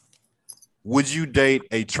 sir. Would you date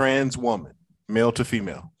a trans woman, male to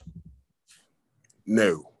female?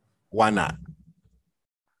 No. Why not?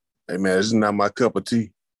 Hey man, this is not my cup of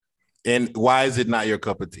tea. And why is it not your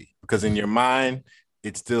cup of tea? Because in your mind,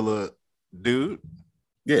 it's still a dude.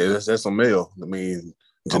 Yeah, that's a male. I mean,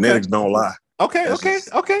 genetics don't lie. Okay.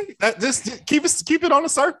 Just keep it on the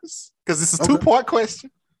surface because it's a two-part question.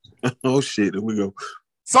 Oh shit, here we go.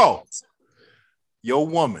 So, your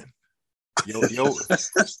woman, your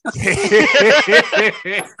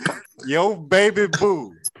your baby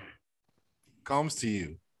boo comes to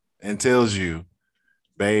you and tells you,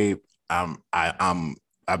 babe, I've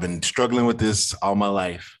been struggling with this all my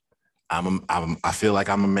life. I feel like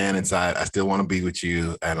I'm a man inside. I still want to be with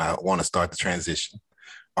you, and I want to start the transition.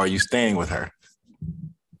 Are you staying with her?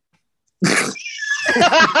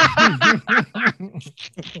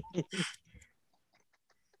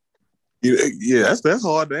 Yeah, that's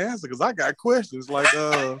hard to answer because I got questions like,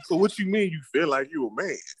 so what you mean you feel like you a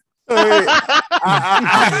man?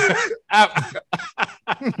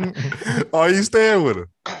 Are you staying with her?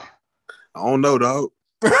 I don't know, dog.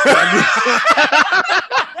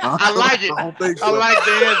 I like it. I don't think so. I like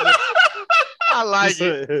the answer. I like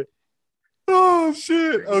it. Oh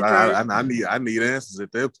shit. Okay. I need answers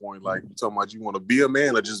at that point. Like, you talking about you want to be a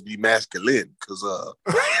man or just be masculine? Because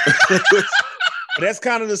That's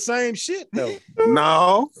kind of the same shit, though.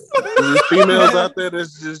 no, there's females out there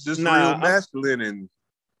that's just Nah, real masculine and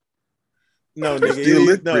No, nigga, still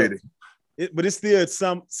look pretty. But it's still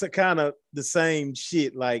some kind of the same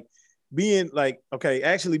shit. Like being like, okay,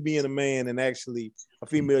 actually being a man and actually a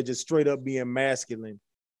female just straight up being masculine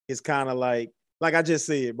is kind of like I just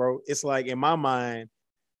said, bro. It's like in my mind,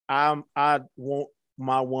 I want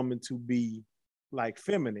my woman to be like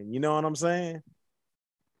feminine. You know what I'm saying?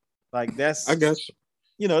 Like that's I guess.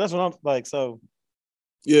 You know, that's what I'm like. So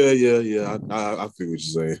Yeah. I feel what you're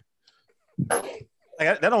saying. like,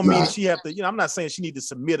 that don't mean she have to, you know, I'm not saying she need to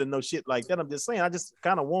submit or no shit like that. I'm just saying I just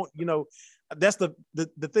kind of want, you know, that's the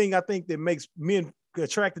thing I think that makes men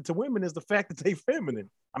attracted to women is the fact that they feminine.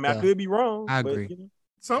 I mean, Yeah. I could be wrong. I but, agree. you know.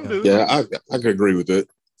 Some dudes. Yeah, I could agree with that.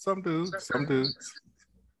 Some dudes.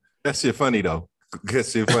 That shit funny though. That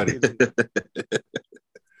shit funny.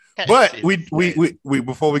 But we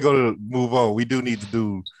before we go to move on, we do need to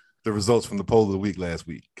do the results from the poll of the week last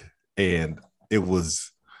week. And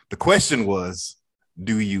the question was,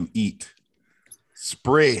 do you eat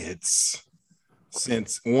spreads?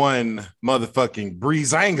 Since one motherfucking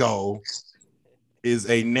Breezango is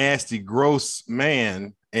a nasty, gross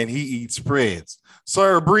man and he eats spreads.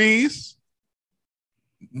 Sir Breeze,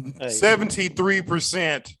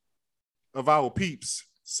 73% of our peeps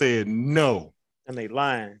said no. And they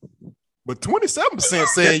lying. But 27%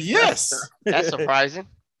 said yes. That's surprising.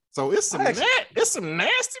 So it's some nasty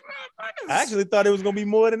motherfuckers. I actually thought it was gonna be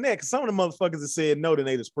more than that because some of the motherfuckers that said no than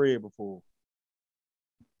ate a spread before.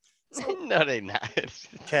 No, they not.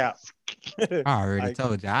 Cap. I already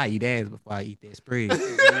told you I eat ass before I eat that spread.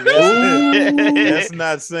 That's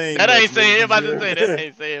not saying That ain't much, saying. nigga. I'm about to say that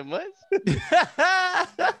ain't saying much.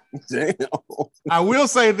 Damn. I will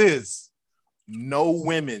say this. No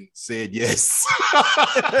women said yes.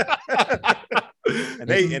 and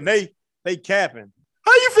they capping.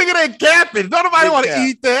 How you figure they capping? Don't nobody They want to cap.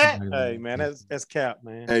 eat that. Hey man, that's cap,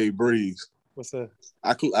 man. Hey, Breeze. What's up?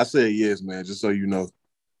 I said yes, man, just so you know.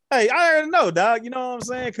 Hey, I already know, dog. You know what I'm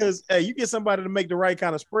saying? Because hey, you get somebody to make the right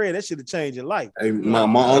kind of spread, that should have changed your life. Hey, my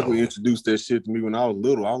uncle introduced that shit to me when I was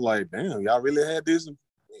little. I was like, damn, y'all really had this?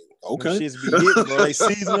 Okay. Them shits be hit, bro. They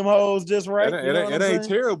season them hoes just right. It ain't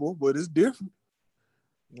terrible, but it's different.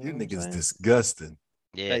 You niggas disgusting.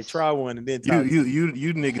 Yeah. Hey, try one and then You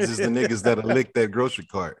niggas is the niggas that'll lick that grocery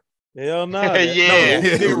cart. Hell no. Yeah. No,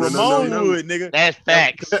 nigga, No. Ramon would, nigga. That's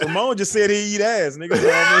facts. Ramon just said he eat ass, nigga.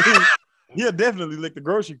 So, I mean, he'll definitely lick the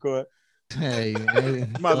grocery cart. Hey, You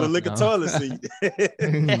might as well lick a toilet seat. Hey,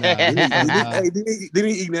 then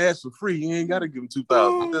he eating ass for free. You ain't gotta give him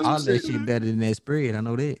 $2,000. all that shit better than that spread. I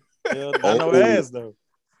know that. Hell, I know the ass though.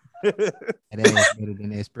 That ass better than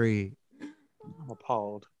that spread. I'm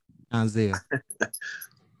appalled. Isaiah.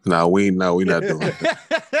 No, we not doing it.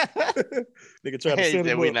 Nigga try to He send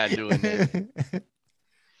said him we up. not doing that.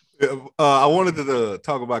 I wanted to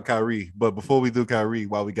talk about Kyrie, but before we do Kyrie,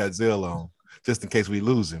 while we got Zell on, just in case we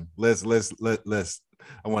lose him, let's.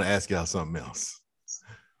 I want to ask y'all something else.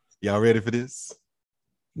 Y'all ready for this?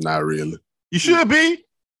 Not really. You should be.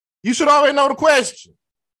 You should already know the question.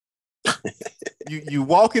 You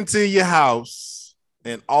walk into your house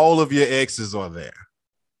and all of your exes are there.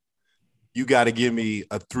 You got to give me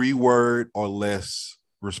a 3-word or less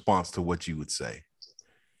response to what you would say.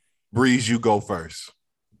 Breeze, you go first.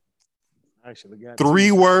 Actually, got 3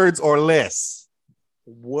 two. words or less.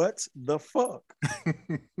 What the fuck?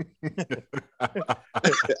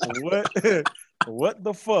 What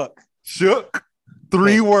the fuck? Shook.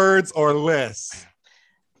 3 words or less.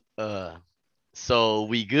 So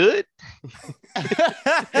we good?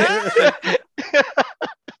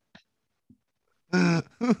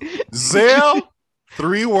 Zell,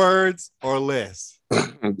 3 words or less.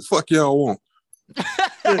 The fuck y'all want?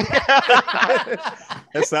 That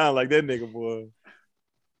sound like that nigga, boy.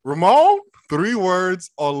 Ramon, 3 words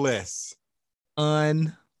or less.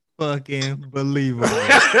 Unfucking believable.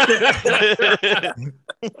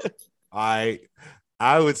 I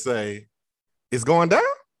would say it's going down.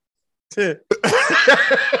 Really,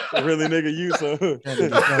 nigga, you so.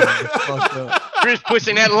 Chris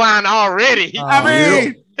pushing that line already. I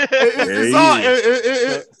mean,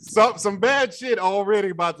 Yeah. some bad shit already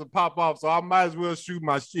about to pop off, so I might as well shoot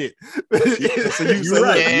my shit. So You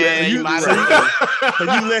right. Yeah, you might as well.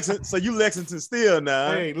 So you Lexington still now.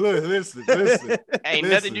 Huh? Hey, listen. Ain't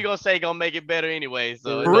nothing you gonna say gonna make it better anyway.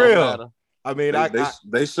 So it For don't real. matter. I mean,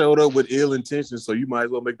 They showed up with ill intentions, so you might as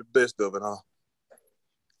well make the best of it, huh?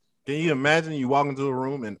 can you imagine you walk into a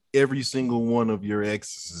room and every single one of your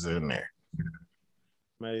exes is in there?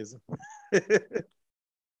 Amazing.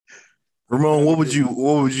 Ramon, what would you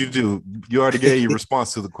do? You already gave your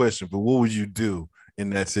response to the question, but what would you do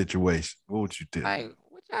in that situation? What would you do? Hey,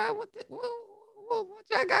 what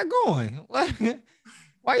y'all got going? Why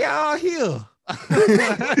y'all here?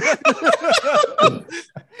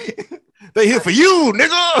 They here for you,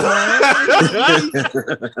 nigga.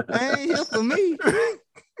 I ain't here for me.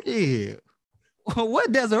 Yeah.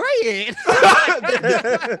 What Desiree at?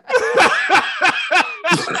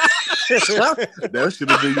 That should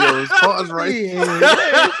have been your response, right?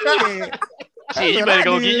 Yeah. Shit, you better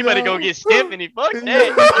go get Stephanie. Fuck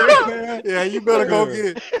that. Yeah, you better go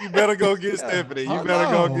get Stephanie. You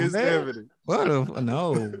better go get Stephanie. What a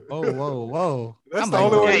no. Whoa. That's I'm the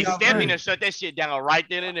like, only way. Hey, Stephanie done shut that shit down right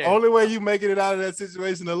then and there. Only way you making it out of that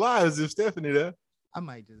situation alive is if Stephanie there. I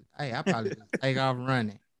probably just take off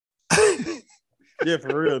running. Yeah,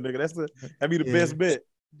 for real, nigga. That'd be the best bet.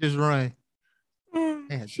 Just run.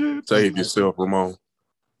 Shit. Save yourself, Ramon.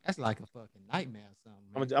 That's like a fucking nightmare or something.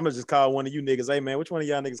 I'm Man. gonna just call one of you niggas. Hey man, which one of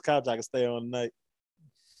y'all niggas couch I can stay on tonight?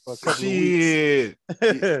 For a couple of weeks.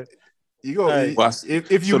 Shit. You go Hey.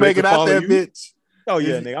 if you So they make it can out follow that you? bitch. Oh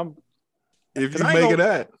yeah, If- nigga. If 'Cause you I ain't make it gonna-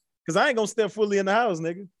 out, Cause I ain't gonna step fully in the house,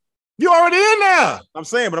 nigga. you already in there. I'm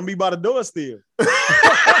saying, but I'm gonna be by the door still.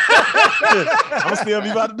 I'm still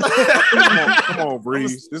be by the door. Come on,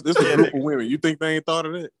 Breeze. This is a group of women. You think they ain't thought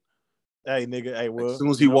of that? Hey nigga, hey, well. As soon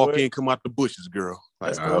as he you know walk what? in, come out the bushes, girl.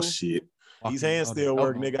 Like, That's oh cool. shit. These hands still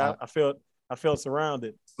work, nigga. I felt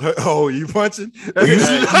surrounded. Oh, you punching? Hey, Damn,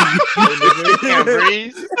 nigga.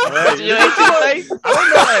 Breeze. Hey, You ain't too late.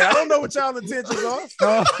 I don't know what y'all intentions are.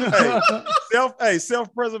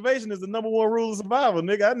 Self-preservation is the number 1 rule of survival,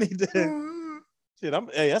 nigga. I need to shit.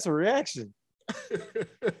 That's a reaction.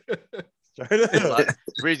 Straight up.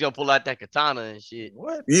 Breeze gonna pull out that katana and shit.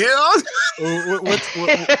 What? Yeah.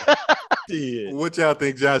 What y'all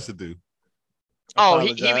think Josh should do? Oh,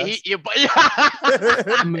 Apologize. he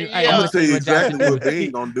I mean, hey, Yeah. I'm gonna tell you what Josh exactly do. what they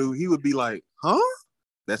ain't gonna do. He would be like, huh?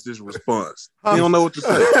 That's his response. Huh? He don't know what to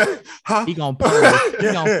say. He gonna pose.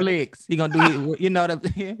 He gonna flex. He gonna do it. You know the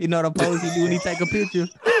pose he do when he take a picture.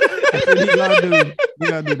 That's what he gonna do. He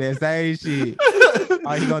gonna do that same shit.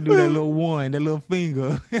 Oh, he gonna do that little one, that little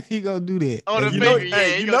finger. He gonna do that. Oh, the You know, finger,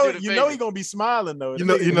 hey, he you gonna know, do the you know finger. he gonna be smiling though. You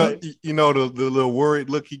know the little worried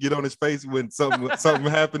look he get on his face when something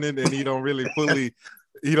happening and he don't really fully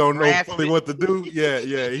he don't know Grasp fully it. what to do. Yeah,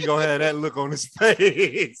 he gonna have that look on his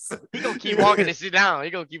face. He gonna keep walking and sit down. He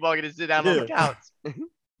gonna keep walking and sit down on the couch.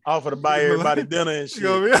 offer to buy everybody dinner and You shit.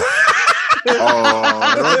 gonna be-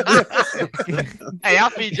 Oh, Hey, I'll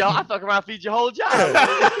feed y'all. I fuck around, and feed your whole job.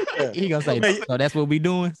 He gonna say, Hey. so that's what we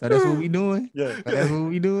doing. So that's what we doing. Yeah. So that's what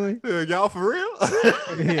we doing. Y'all for real?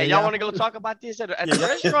 Hey, y'all want to go talk about this at the Yeah.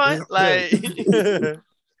 restaurant? Like,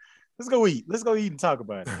 Let's go eat. Let's go eat and talk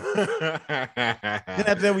about it. Then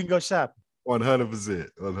after that, we can go shopping. 100%.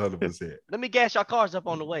 100%. Let me gas your cars up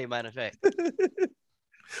on the way, matter of fact.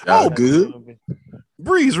 Oh, good.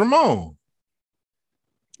 Breeze, Ramon.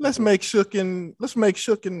 Let's make Shook and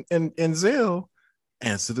Zell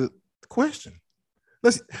answer the question.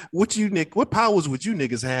 What powers would you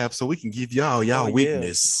niggas have so we can give y'all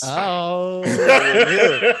weakness? Oh,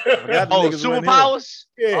 superpowers?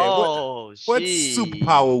 Yeah. Oh, what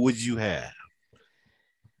superpower would you have?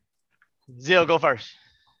 Zell, go first.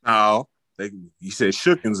 No, you said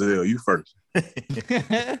Shook and Zell. You first.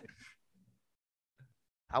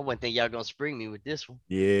 I wouldn't think y'all gonna spring me with this one.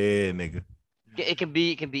 Yeah, nigga. It can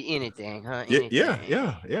be anything, huh? Yeah, Anything.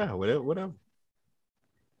 yeah. Whatever.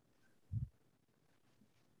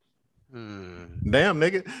 Damn,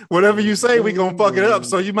 nigga. Whatever you say, we gonna fuck it up.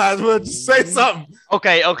 So you might as well just say something.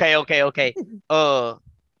 Okay.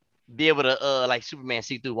 Be able to like Superman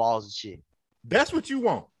see through walls and shit. That's what you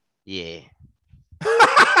want. Yeah.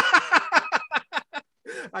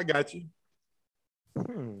 I got you.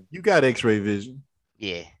 You got X-ray vision.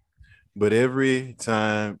 Yeah. But every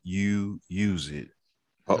time you use it,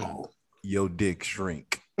 your dick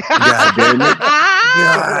shrink. God damn it.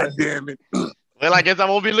 God damn it. Well, I guess I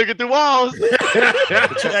won't be looking through walls. You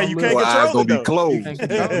can't control eyes gonna it, be closed.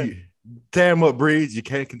 Damn up, Breeze. You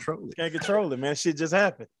can't control it. Can't control it, man. Shit just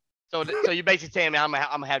happened. So you basically telling me I'm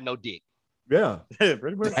gonna have no dick. Yeah.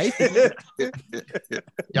 Pretty much.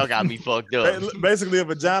 Y'all got me fucked up. Basically a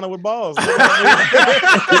vagina with balls.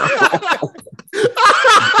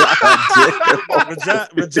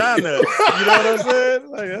 Vagina. You know what I'm saying?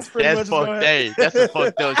 Like, that's pretty much fucked. Hey, that's some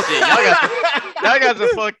fucked up shit. Y'all got some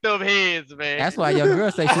fucked up heads, man. That's why your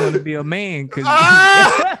girl say she want to be a man, cause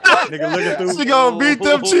nigga looking through. She gonna beat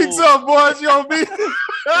them cheeks up, boy. She gonna beat.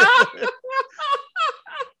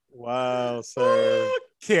 Wow, sir.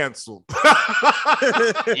 Canceled.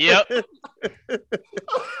 Yep.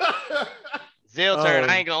 Zell turn.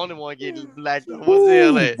 I ain't the only one getting black. What's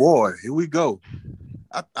Zell at? Boy, here we go.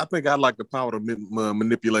 I think I like the power to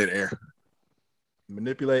manipulate air.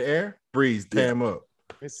 Manipulate air? Breeze, tam up.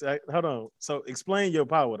 Hold on. So explain your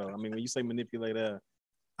power though. I mean, when you say manipulate air.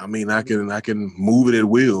 I mean, I can move it at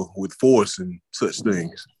will with force and such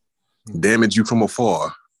things. Damage you from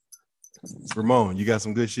afar. Ramon, you got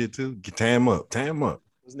some good shit too? Tam up.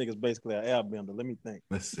 This nigga's basically an airbender. Let me think.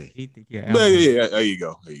 Let's see. Yeah, there you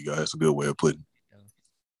go. That's a good way of putting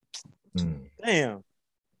it. Damn.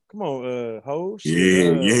 Come on, ho.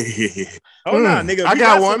 Yeah. Oh, nah, nigga. I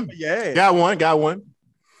got one. Got one.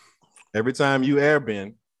 Every time you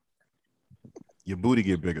airbend, your booty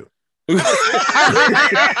get bigger. Nigga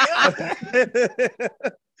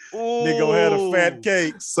had a fat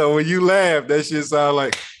cake. So when you laugh, that shit sound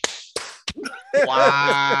like.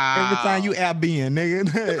 Wow. Every time you airbend, nigga.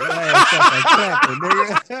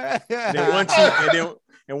 Nigga.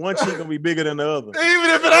 And one cheek gonna be bigger than the other. Even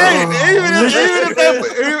if it ain't,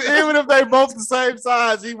 even if they both the same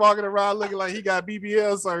size, he walking around looking like he got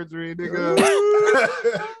BBL surgery, nigga.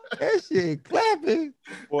 That shit clapping.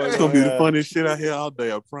 Boy, it's gonna be the funniest shit I hear all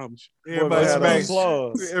day. I promise you. Everybody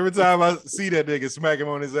smack. Every time I see that nigga, smack him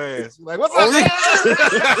on his ass. Like, what's up?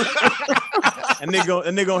 And they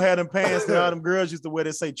gonna have them pants that all them girls used to wear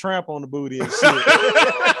that say tramp on the booty and shit.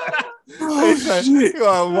 Oh, shit.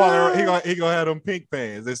 He gonna have them pink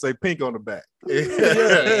pants. They say pink on the back.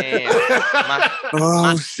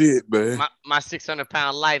 Shit, man. My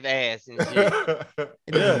 600-pound life ass and shit.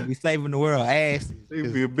 Yeah, we saving the world ass. He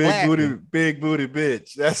be a big booty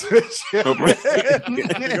bitch. That's what shit.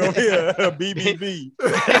 BBB.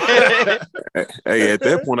 Hey, at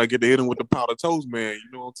that point, I get to hit him with the powder toast, man.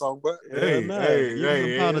 You know what I'm talking about?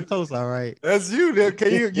 Hey, powder toast, all right. That's you.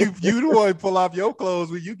 Can you the one pull off your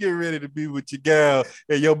clothes when you get ready to be with your gal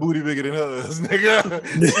and your booty bigger than hers, nigga.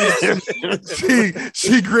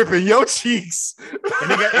 she gripping your cheeks.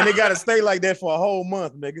 And they gotta stay like that for a whole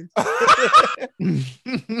month, nigga.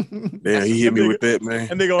 Yeah, he hit me with that, man.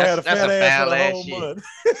 And they gonna have a fat ass for the whole month.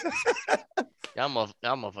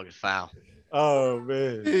 Y'all motherfuckers foul. Oh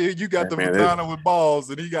man, you got the vagina with balls,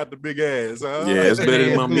 and he got the big ass. Huh? Yeah, it's better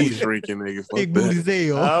than my meat shrinking, nigga. Big booty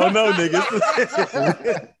Zell. I don't know,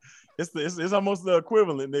 nigga. It's almost the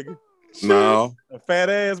equivalent, nigga. No, a fat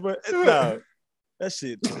ass, but no, that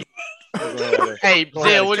shit. Hey,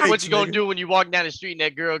 Zell, what you gonna do when you walk down the street and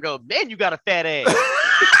that girl go, man, you got a fat ass?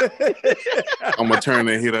 I'm gonna turn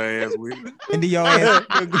and hit her ass with it. And your ass.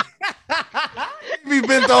 He be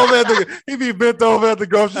bent over at the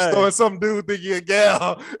grocery store, and some dude think he a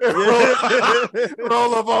gal and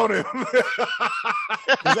roll up on him.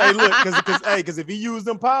 Hey, look, because if he used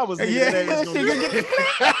them powers, nigga,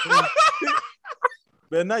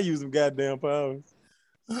 better not use them goddamn powers.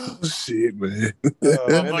 Oh shit, man.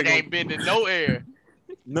 Motherfucker ain't been in no air.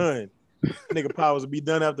 None. Nigga powers will be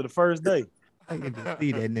done after the first day. I can just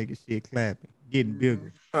see that nigga shit clapping, getting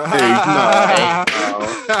bigger. Hey, no.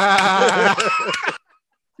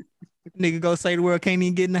 Nigga go say the word, can't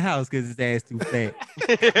even get in the house because his ass too fat.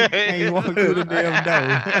 Can't even walk through the damn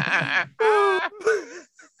door.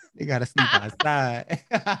 They gotta sleep outside.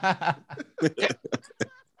 That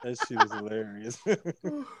shit is hilarious.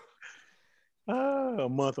 A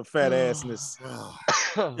month of fat assness.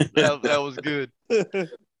 that was good.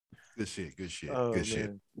 Good shit. Good shit. Oh, good shit.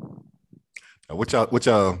 man. Now, what y'all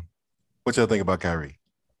think about Kyrie?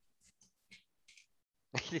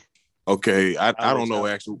 Okay, I don't know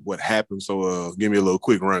actually what happened, so give me a little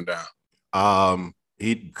quick rundown.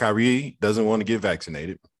 Kyrie doesn't want to get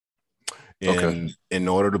vaccinated. And in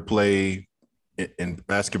order to play in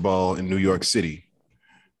basketball in New York City,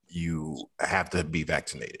 you have to be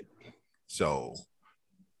vaccinated. So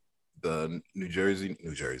the New Jersey,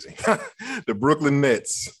 the Brooklyn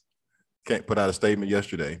Nets put out a statement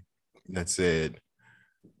yesterday that said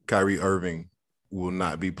Kyrie Irving will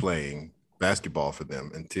not be playing basketball for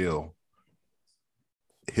them until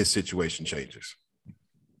his situation changes.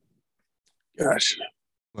 Gosh.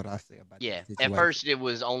 What I say about at first it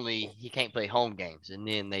was only he can't play home games, and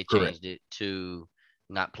then they changed it to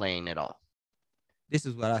not playing at all. This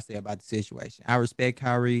is what I say about the situation. I respect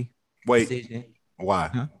Kyrie. Wait, decision. Why?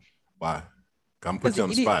 Huh? Why? I'm put you on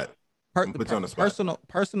the spot.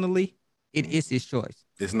 Personally, it is his choice.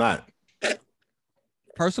 It's not.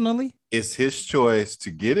 Personally, it's his choice to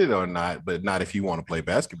get it or not, but not if you want to play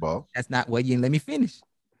basketball. That's not what you didn't let me finish.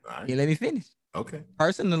 Right. You let me finish. Okay.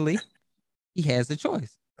 Personally, he has the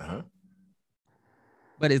choice.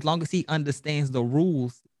 But as long as he understands the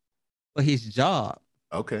rules for his job,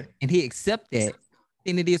 and he accepts that,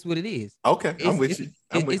 then it is what it is. Okay, I'm with you.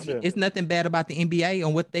 It's nothing bad about the NBA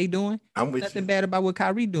on what they doing. I'm with nothing bad about what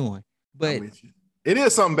Kyrie doing. But it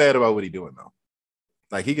is something bad about what he doing though.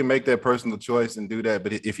 Like he can make that personal choice and do that,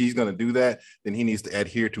 but if he's going to do that, then he needs to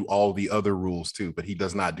adhere to all the other rules too. But he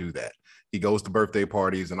does not do that. He goes to birthday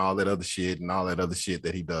parties and all that other shit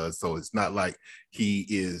that he does. So it's not like he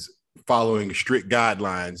is following strict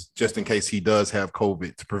guidelines just in case he does have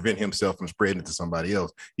COVID to prevent himself from spreading it to somebody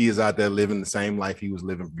else. He is out there living the same life he was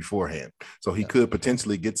living beforehand. So he could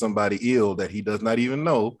potentially get somebody ill that he does not even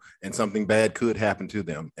know, and something bad could happen to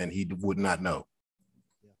them, and he would not know.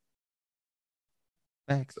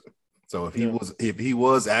 Thanks. So if he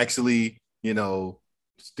was actually,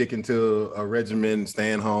 sticking to a regimen,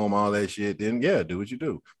 staying home, all that shit, then do what you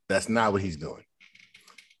do. That's not what he's doing.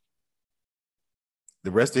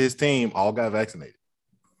 The rest of his team all got vaccinated.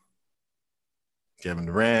 Kevin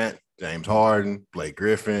Durant, James Harden, Blake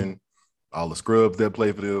Griffin, all the scrubs that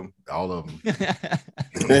play for them, all of them.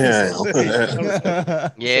 Yeah,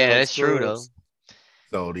 that's true though.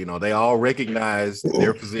 So, they all recognize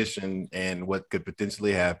their position and what could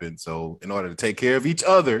potentially happen. So in order to take care of each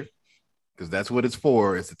other, because that's what it's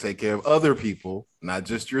for, is to take care of other people, not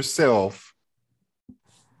just yourself,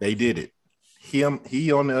 they did it. He, on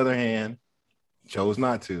the other hand, chose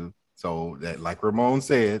not to. So that, like Ramon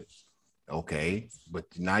said, okay, but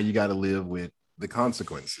now you got to live with the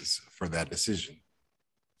consequences for that decision.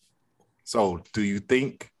 So do you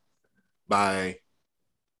think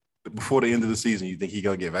before the end of the season, you think he's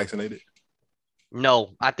going to get vaccinated?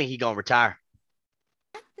 No, I think he's going to retire.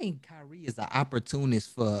 I think Kyrie is an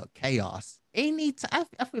opportunist for chaos. I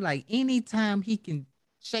feel like anytime he can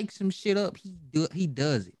shake some shit up, he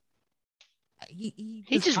does it.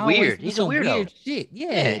 He's just weird. He's a weirdo. Weird shit.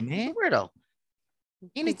 Yeah, man. He's a weirdo.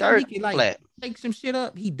 Anytime he can shake some shit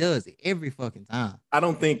up, he does it every fucking time. I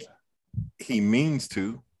don't think he means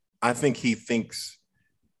to. I think he thinks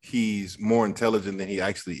he's more intelligent than he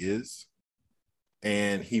actually is.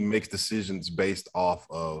 And he makes decisions based off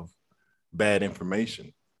of bad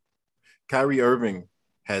information. Kyrie Irving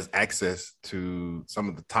has access to some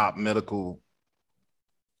of the top medical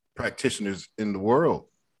practitioners in the world,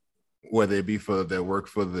 whether it be for their work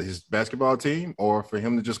for his basketball team or for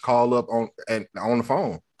him to just call up on the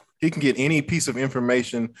phone. He can get any piece of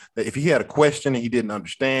information that if he had a question and he didn't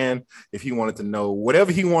understand, if he wanted to know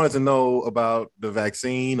whatever he wanted to know about the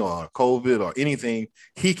vaccine or COVID or anything,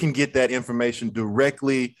 he can get that information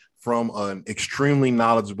directly from an extremely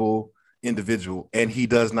knowledgeable individual. And he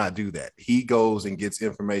does not do that. He goes and gets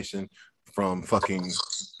information from fucking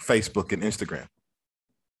Facebook and Instagram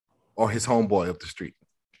or his homeboy up the street.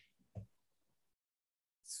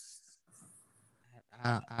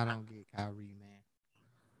 I don't get Kyrie, man.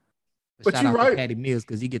 But you're right. Patty Mills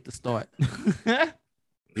because he get the start.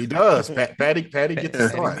 He does. Patty gets the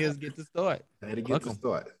start. Mills get the start. Patty gets the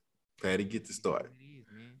start. Patty gets the start.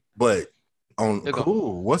 But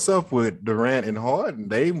cool, what's up with Durant and Harden?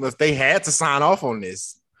 They had to sign off on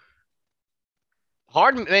this.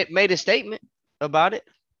 Harden made a statement about it.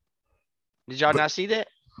 Did y'all not see that?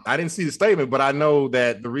 I didn't see the statement, but I know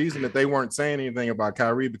that the reason that they weren't saying anything about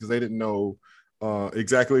Kyrie because they didn't know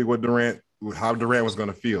exactly how Durant was going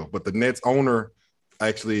to feel. But the Nets owner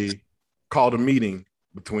actually called a meeting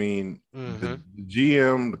between the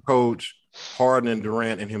GM, the coach, Harden, and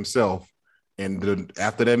Durant, and himself. And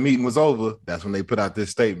after that meeting was over, that's when they put out this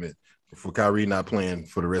statement for Kyrie not playing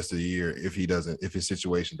for the rest of the year if his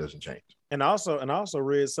situation doesn't change. And I also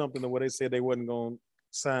read something where they said they wasn't going to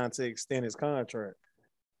sign to extend his contract.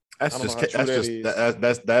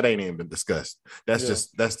 That ain't even been discussed. That's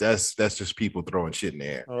just people throwing shit in the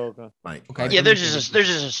air. Oh, okay. They're just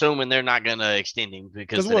assuming they're not gonna extend him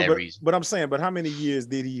because of that reason. But I'm saying, how many years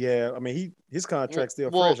did he have? I mean, his contract's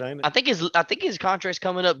still fresh, ain't it? I think his contract's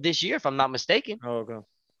coming up this year, if I'm not mistaken. Oh, okay.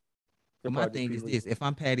 But my thing is this: if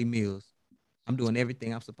I'm Patty Mills, I'm doing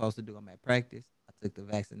everything I'm supposed to do. I'm at practice. I took the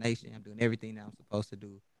vaccination. I'm doing everything that I'm supposed to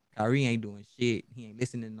do. Kyrie ain't doing shit. He ain't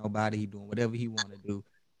listening to nobody. He doing whatever he want to do.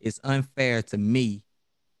 It's unfair to me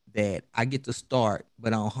that I get to start,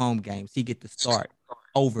 but on home games, he get to start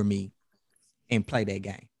over me and play that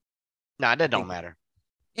game. Nah, that don't matter.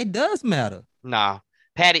 It does matter. Nah,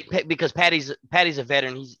 because Patty's a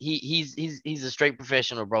veteran. He's a straight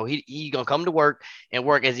professional, bro. He gonna come to work and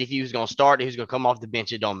work as if he was gonna start. He was gonna come off the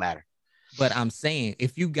bench. It don't matter. But I'm saying,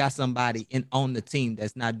 if you got somebody on the team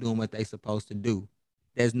that's not doing what they supposed to do,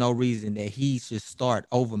 there's no reason that he should start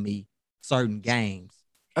over me certain games.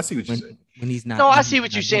 I see what you're saying. When he's not. No, I see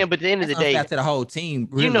what you're saying, but at the end of the day, to the whole team,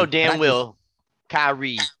 really, you know damn well,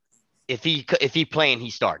 Kyrie, if he playing,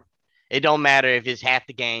 he's starting. It don't matter if it's half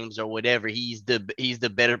the games or whatever. He's the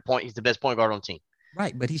best point guard on the team.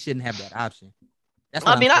 Right, but he shouldn't have that option. That's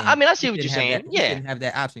what I see what you're saying. He shouldn't have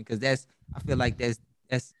that option because I feel like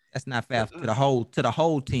that's not fair to the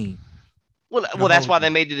whole team. Well, that's why they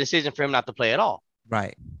made the decision for him not to play at all.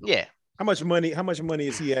 Right. Yeah. How much money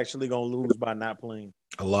is he actually gonna lose by not playing?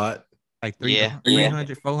 A lot. Like $300,000,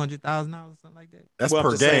 $400,000, something like that. That's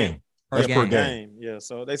per game. That's per game. Yeah.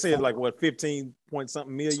 So they said like what 15 point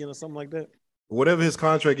something million or something like that. Whatever his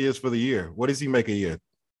contract is for the year. What does he make a year?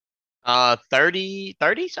 30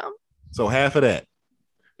 something. So half of that.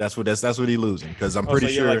 That's what he's losing because I'm pretty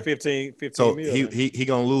sure like 15 so million. he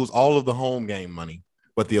gonna lose all of the home game money,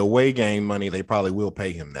 but the away game money they probably will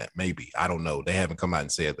pay him that. Maybe I don't know. They haven't come out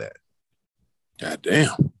and said that. God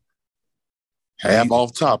damn. Half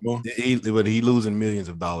off top, huh? But he losing millions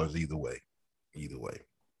of dollars either way.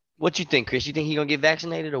 What you think, Chris? You think he gonna get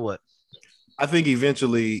vaccinated or what? I think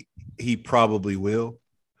eventually he probably will.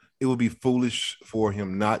 It would be foolish for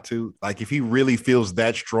him not to. Like if he really feels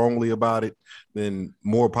that strongly about it, then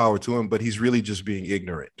more power to him. But he's really just being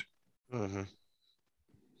ignorant. Mm-hmm.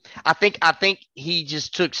 I think he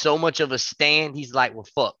just took so much of a stand. He's like, well,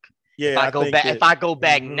 fuck. Yeah. If I go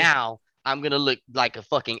back now, I'm gonna look like a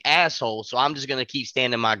fucking asshole. So I'm just gonna keep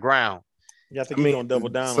standing my ground. Yeah, I think he's gonna double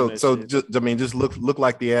down on that shit. Just look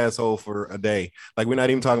like the asshole for a day. Like we're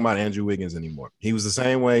not even talking about Andrew Wiggins anymore. He was the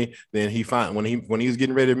same way. Then when he was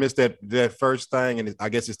getting ready to miss that first thing, and I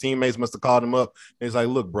guess his teammates must have called him up. And he's like,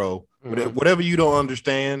 "Look, bro, whatever you don't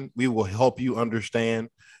understand, we will help you understand."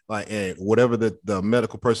 Like, and whatever the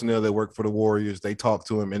medical personnel that work for the Warriors, they talked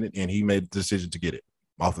to him, and he made the decision to get it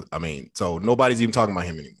off. So nobody's even talking about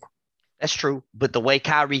him anymore. That's true, but the way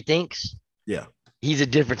Kyrie thinks, yeah. He's a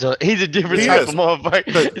different type of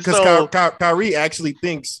motherfucker. Because Kyrie actually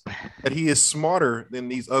thinks that he is smarter than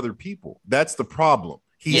these other people. That's the problem.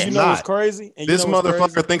 He's not. Know what's crazy? This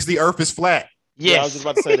motherfucker thinks the earth is flat. Yes. Yeah, I was just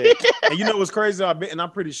about to say that. And you know what's crazy? And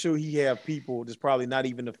I'm pretty sure he have people that's probably not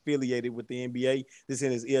even affiliated with the NBA that's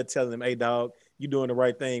in his ear telling him, "Hey, dog, you doing the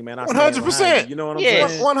right thing, man." 100%. You know what I'm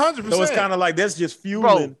saying? 100%. So it's kind of like that's just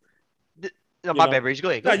fueling. No, my bad, Rich.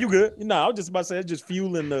 Go ahead. No, you good. No, I was just about to say it's just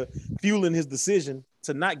fueling his decision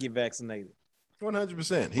to not get vaccinated.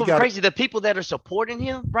 100%. He crazy. The people that are supporting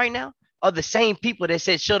him right now are the same people that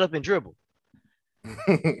said shut up and dribble.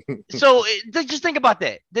 So just think about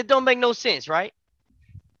that. That don't make no sense, right?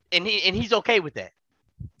 And he's okay with that.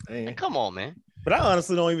 Hey, come on, man. But I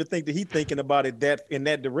honestly don't even think that he's thinking about it in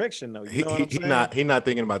that direction, though. You know what I'm saying? He's not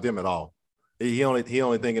thinking about them at all. He only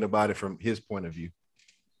thinking about it from his point of view.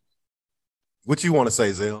 What you want to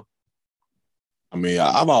say, Zell? I mean,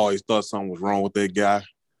 I've always thought something was wrong with that guy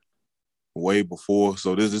way before,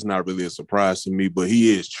 so this is not really a surprise to me, but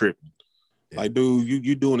he is tripping. Yeah. Like, dude,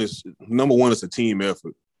 you doing this. Number one, it's a team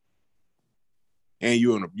effort. And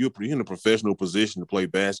you're in a professional position to play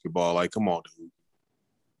basketball. Like, come on, dude.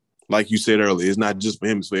 like you said earlier, it's not just for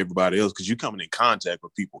him, it's for everybody else because you're coming in contact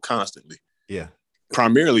with people constantly. Yeah.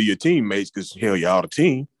 Primarily your teammates because, hell, y'all the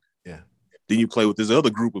team. Yeah. Then you play with this other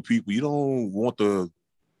group of people. You don't want the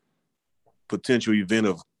potential event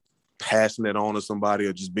of passing it on to somebody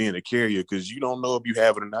or just being a carrier because you don't know if you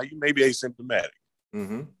have it or not. You may be asymptomatic.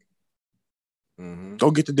 Mm-hmm. Mm-hmm. Go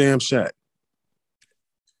get the damn shot.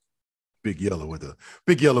 Big yellow with the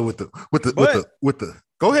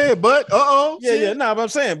go ahead, bud. Yeah. But I'm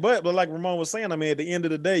saying, but like Ramon was saying, I mean, at the end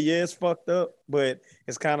of the day, yeah, it's fucked up, but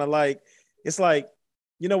it's kind of like, it's like,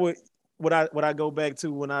 you know what I go back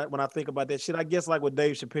to when I think about that shit, I guess like what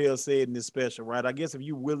Dave Chappelle said in this special, right? I guess if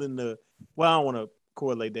you willing to, well, I don't want to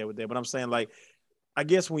correlate that with that, but I'm saying like, I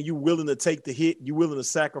guess when you're willing to take the hit, you're willing to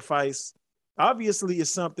sacrifice. Obviously,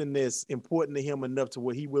 it's something that's important to him enough to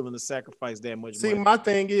where he willing to sacrifice that much. See, money. my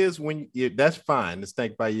thing is that's fine to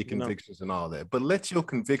think by your convictions and all that, but let your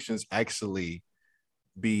convictions actually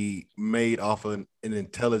be made off of an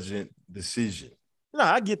intelligent decision. No,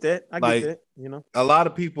 I get that. I get that. You know, a lot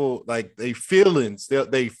of people like they feel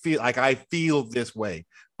like I feel this way,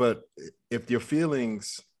 but if your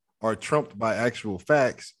feelings are trumped by actual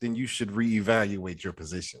facts, then you should reevaluate your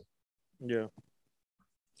position. Yeah.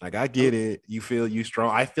 Like I get it. You feel you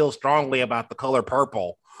strong. I feel strongly about the color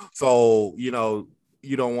purple. So, you know,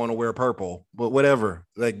 you don't want to wear purple, but whatever.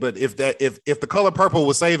 Like, but if the color purple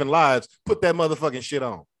was saving lives, put that motherfucking shit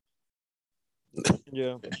on.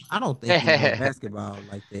 Yeah. I don't think he know basketball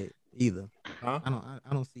like that either. Huh? I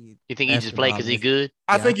don't see it. You think he just play because he good?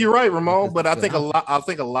 I think you're right, Ramon, but I think a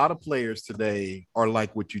lot of players today are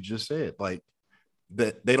like what you just said. Like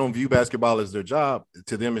that they don't view basketball as their job.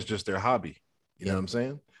 To them, it's just their hobby. You know what I'm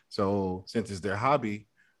saying? So since it's their hobby,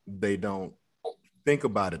 they don't think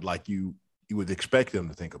about it like you would expect them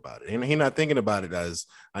to think about it. And he's not thinking about it as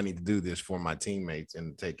I need to do this for my teammates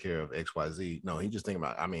and take care of XYZ. No, he's just thinking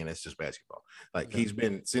about, I mean, it's just basketball. Like he's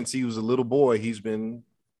been, since he was a little boy, he's been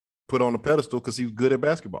put on a pedestal because he was good at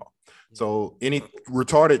basketball. So any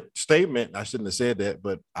retarded statement, I shouldn't have said that,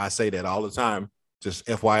 but I say that all the time, just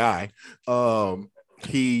FYI.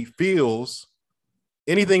 He feels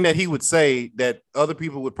anything that he would say that other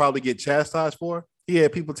people would probably get chastised for. He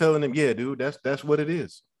had people telling him, yeah, dude, that's what it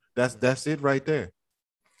is. That's it right there.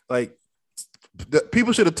 Like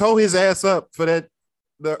people should have told his ass up for that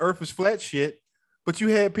the earth is flat shit, but you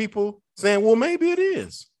had people saying, well, maybe it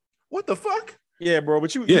is. What the fuck? Yeah, bro.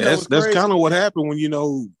 But that's kind of what happened when, you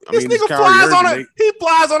know, this nigga flies on it. He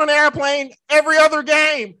flies on an airplane every other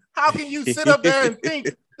game. How can you sit up there and think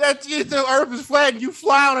that the earth is flat and you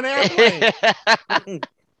fly on an airplane?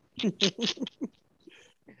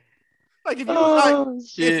 Like if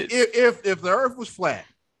you if the earth was flat,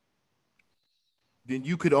 then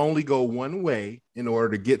you could only go one way in order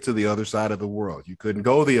to get to the other side of the world. You couldn't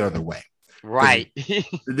go the other way. Right.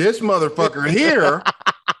 This motherfucker here,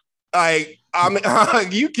 like, I mean, are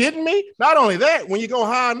you kidding me? Not only that, when you go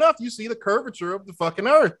high enough, you see the curvature of the fucking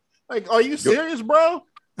earth. Like, are you serious, bro?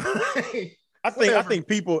 I think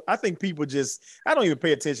people just, I don't even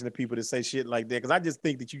pay attention to people that say shit like that because I just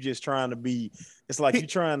think that you're just trying to be. It's like you're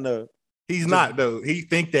trying to. He's not though. He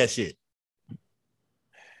think that shit.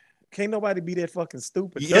 Can't nobody be that fucking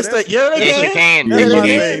stupid. Yes, they can. That's my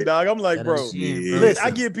thing, dog. I'm like, bro. Listen,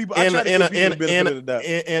 I give people. I try to give people the benefit of the doubt.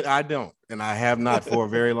 And I don't, and I have not for a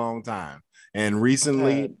very long time. And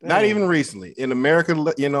recently, not even recently, in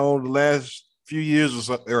America, you know, the last few years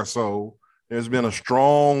or so, there's been a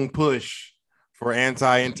strong push for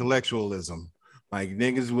anti-intellectualism. Like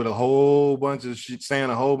niggas with a whole bunch of shit, saying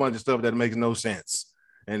a whole bunch of stuff that makes no sense.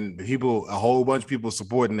 And a whole bunch of people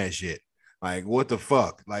supporting that shit. Like, what the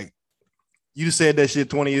fuck? Like, you said that shit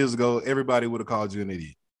 20 years ago, everybody would have called you an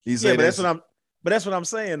idiot. But that's what I'm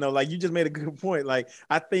saying, though. Like, you just made a good point. Like,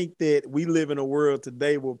 I think that we live in a world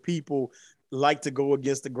today where people like to go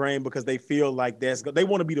against the grain because they feel like they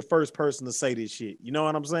want to be the first person to say this shit. You know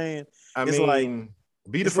what I'm saying?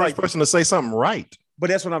 Be the first person to say something right. But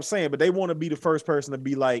that's what I'm saying. But they want to be the first person to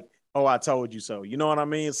be like, oh, I told you so. You know what I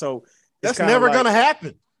mean? So that's never going to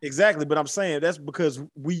happen. Exactly. But I'm saying that's because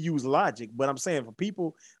we use logic. But I'm saying for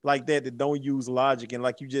people like that don't use logic, and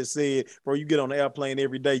like you just said, bro, you get on the airplane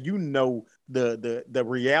every day, you know the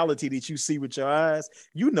reality that you see with your eyes,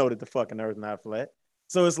 you know that the fucking earth not flat.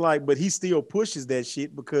 So it's like, but he still pushes that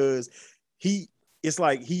shit because it's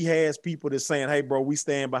like he has people that's saying, hey, bro, we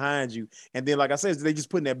stand behind you. And then, like I said, they just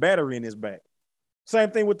putting that battery in his back.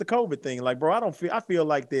 Same thing with the COVID thing. Like, bro, I feel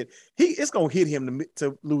like that it's going to hit him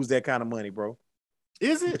to lose that kind of money, bro.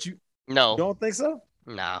 Is it? No. Don't think so?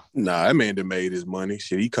 No. Nah, that man that made his money.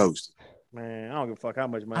 Shit, he coasted. Man, I don't give a fuck how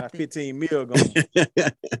much money. 15 mil going.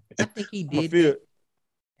 I think he did.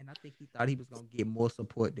 And I think he thought he was gonna get more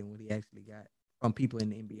support than what he actually got from people in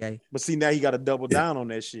the NBA. But see, now he got to double down on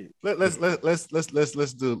that shit. Let's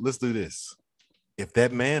do this. If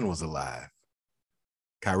that man was alive,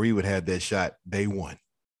 Kyrie would have that shot day one.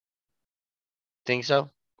 Think so?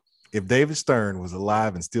 If David Stern was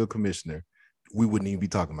alive and still commissioner, we wouldn't even be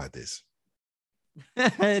talking about this.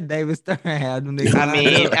 David Stern had them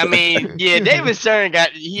niggas. I mean, yeah, David Stern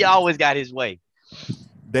he always got his way.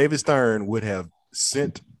 David Stern would have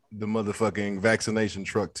sent the motherfucking vaccination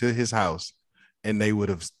truck to his house, and they would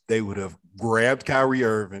have grabbed Kyrie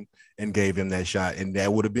Irving and gave him that shot, and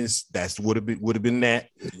that would have been that,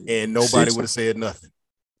 and nobody would have said nothing.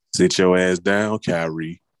 Sit your ass down,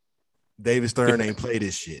 Kyrie. David Stern ain't play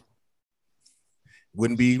this shit.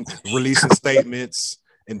 Wouldn't be releasing statements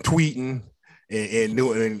and tweeting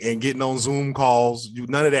and getting on Zoom calls.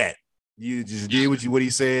 None of that. You just did what he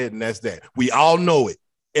said, and that's that. We all know it.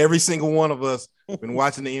 Every single one of us been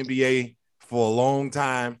watching the NBA for a long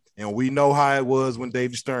time, and we know how it was when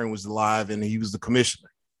David Stern was alive and he was the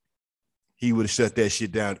commissioner. He would have shut that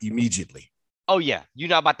shit down immediately. Oh yeah, you're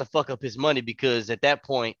not about to fuck up his money, because at that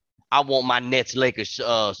point, I want my Nets Lakers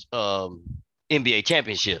NBA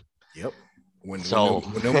championship. Yep. When them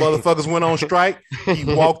motherfuckers went on strike, he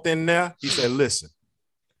walked in there. He said, "Listen,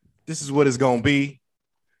 this is what it's gonna be.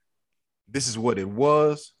 This is what it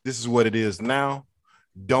was. This is what it is now.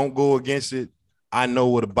 Don't go against it. I know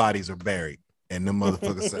where the bodies are buried." And the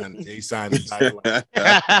motherfucker signed the title.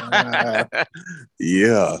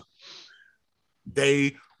 Yeah.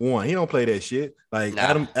 Day one. He don't play that shit. Like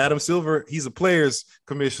Adam Silver, he's a players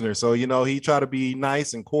commissioner. So, he try to be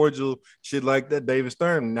nice and cordial, shit like that. David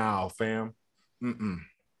Stern, nah, fam.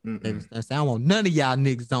 David Stern said, I don't want none of y'all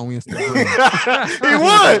niggas on Instagram. He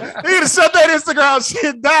would. He'd have shut that Instagram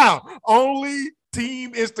shit down. Only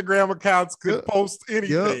team Instagram accounts could post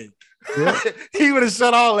anything. Yep. He would have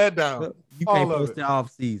shut all that down. You can't post it off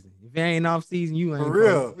season. If it ain't off season, you ain't. For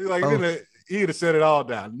real. He'd have shut it all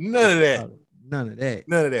down. None of that. None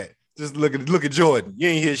of that. Just look at Jordan. You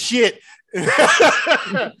ain't hear shit. You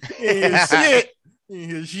ain't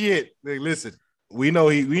hear shit. Like, listen, we know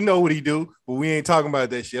what he do, but we ain't talking about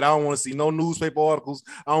that shit. I don't want to see no newspaper articles.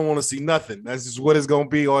 I don't want to see nothing. That's just what it's gonna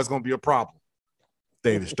be, or it's gonna be a problem.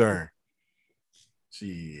 David Stern.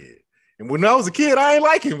 Shit. And when I was a kid, I ain't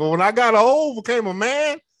like him, but when I got old, became a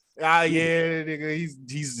man, yeah, nigga,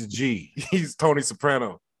 he's the G. He's Tony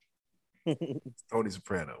Soprano. Tony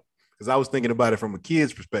Soprano. Because I was thinking about it from a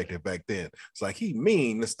kid's perspective back then. It's like, he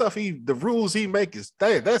mean. The rules he make is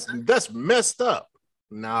that's messed up.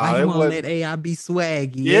 Nah, why you want to let AI be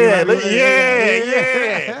swaggy? Yeah.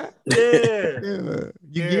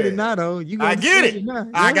 You get it now, though. I get it.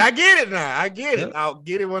 I get it now. I get it. I'll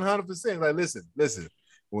get it 100%. Like, listen.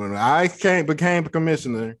 When I became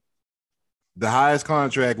commissioner, the highest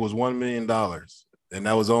contract was $1 million, and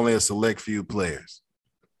that was only a select few players.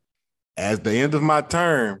 At the end of my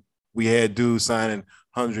term, we had dudes signing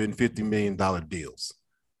 $150 million deals.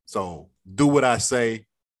 So do what I say,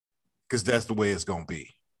 because that's the way it's going to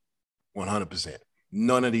be. 100%.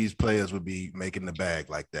 None of these players would be making the bag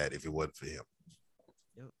like that if it wasn't for him.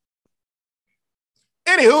 Yep.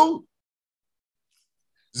 Anywho,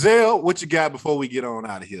 Zell, what you got before we get on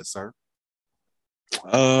out of here, sir?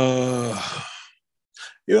 I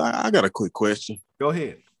got a quick question. Go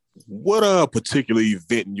ahead. What particular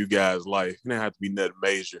event in you guys' life? It doesn't have to be nothing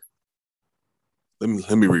major. Let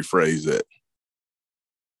me rephrase that.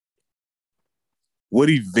 What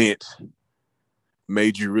event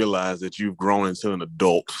made you realize that you've grown into an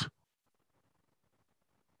adult?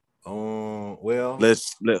 Well,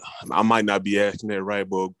 I might not be asking that right,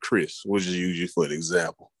 but Chris, we'll just use you for an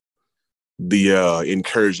example. The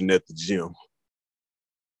incursion at the gym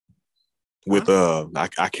with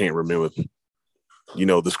I can't remember,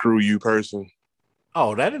 the screw you person.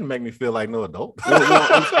 Oh, that didn't make me feel like no adult.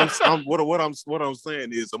 What I'm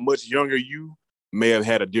saying is, a much younger you may have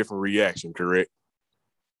had a different reaction, correct?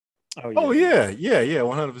 Oh yeah,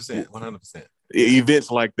 100%. Events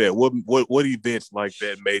like that. What events like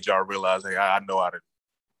that made y'all realize, hey, I know I've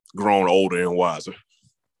grown older and wiser?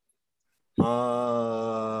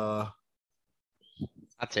 I'll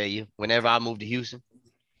tell you, whenever I moved to Houston.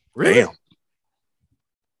 Really?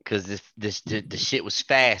 Because the shit was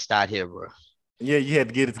fast out here, bro. Yeah, you had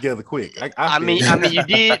to get it together quick. I mean, you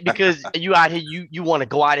did, because you out here, you want to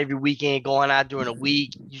go out every weekend, going out during the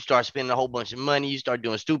week. You start spending a whole bunch of money. You start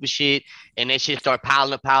doing stupid shit, and that shit start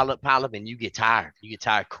piling up, and you get tired. You get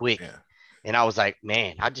tired quick. Yeah. And I was like,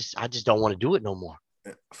 man, I just don't want to do it no more.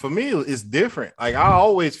 For me, it's different. Like, I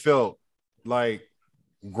always felt like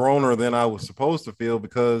growner than I was supposed to feel,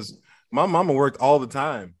 because my mama worked all the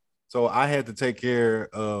time. So I had to take care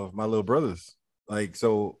of my little brothers. Like,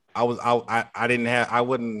 so I didn't have, I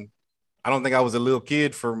don't think I was a little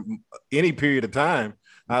kid for any period of time.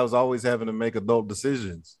 I was always having to make adult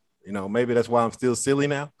decisions. You know, maybe that's why I'm still silly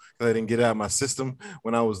now, because I didn't get out of my system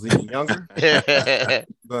when I was younger.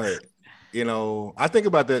 But, you know, I think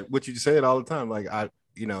about that, what you said all the time. Like,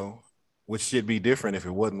 you know, which should be different if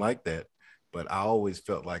it wasn't like that. But I always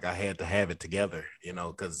felt like I had to have it together, you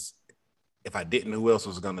know, because if I didn't, who else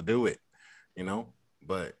was going to do it, you know?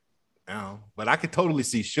 But, you know, but I could totally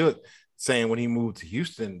see Shook saying when he moved to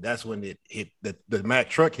Houston, that's when it hit, the Mack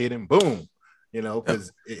truck hit him, boom, you know,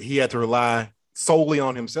 because he had to rely solely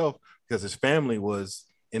on himself because his family was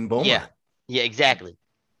in Beaumont. Yeah, exactly.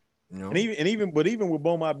 You know? And even with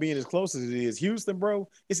Beaumont being as close as it is, Houston, bro,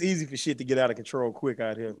 it's easy for shit to get out of control quick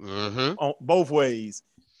out here. On both ways.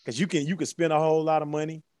 Because you can spend a whole lot of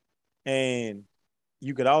money, and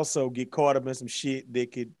you could also get caught up in some shit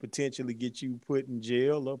that could potentially get you put in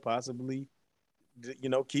jail or possibly, you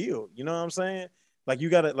know, killed. You know what I'm saying? Like you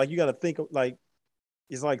gotta think of, like,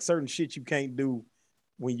 it's like certain shit you can't do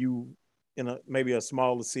when you in maybe a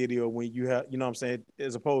smaller city, or when you have, you know what I'm saying,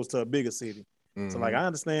 as opposed to a bigger city. So like, I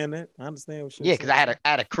understand that. I understand what because I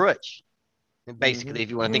had a crutch. Basically, if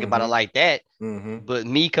you want to think about it like that. But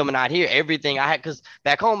me coming out here, everything I had, because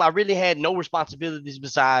back home I really had no responsibilities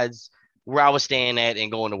besides where I was staying at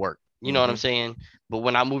and going to work. You know what I'm saying? But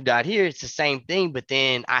when I moved out here, it's the same thing. But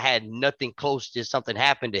then I had nothing close to something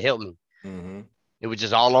happened to help me. It was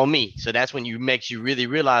just all on me. So that's when makes you really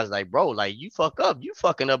realize, like, bro, like, you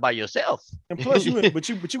fucking up by yourself. And plus but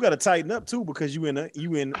you got to tighten up too, because you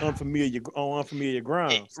in unfamiliar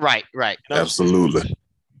grounds. Right. You know? Absolutely.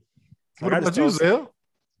 What about you, Zell?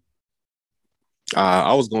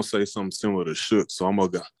 I was gonna say something similar to Shook, so I'm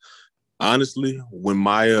gonna honestly, when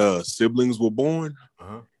my siblings were born,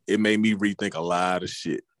 it made me rethink a lot of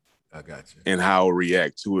shit. I got you. And how I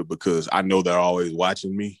react to it, because I know they're always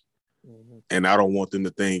watching me, and I don't want them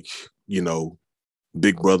to think, you know,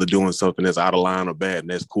 big brother doing something that's out of line or bad,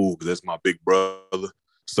 and that's cool because that's my big brother.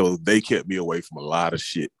 So they kept me away from a lot of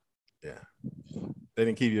shit. Yeah, they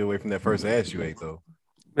didn't keep you away from that first ass you ate, though.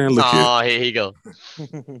 Man, look here you go.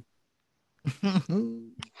 You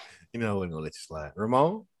know, I wasn't gonna let you slide.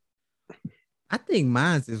 Ramon? I think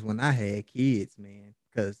mine's is when I had kids, man.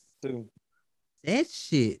 Because that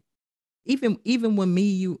shit, even when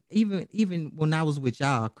even when I was with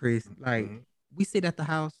y'all, Chris, like, we sit at the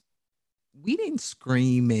house, we didn't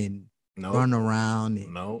scream and run around.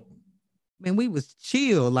 And, man, we was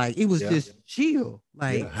chill. Like, it was just chill.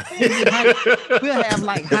 Like, we'll have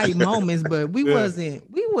like hype moments, but we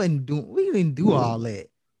didn't do all that.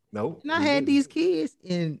 Nope. And I had these kids,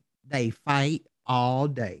 and they fight all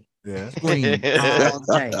day. Yeah. Scream all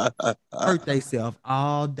day. Hurt themselves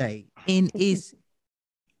all day. And it's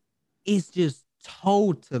just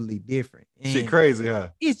totally different. And shit crazy, huh?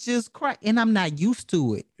 It's just crazy. And I'm not used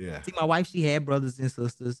to it. Yeah. See, my wife, she had brothers and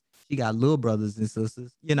sisters. She got little brothers and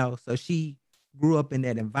sisters, you know, so she grew up in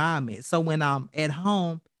that environment. So when I'm at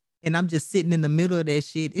home and I'm just sitting in the middle of that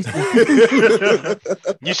shit, it's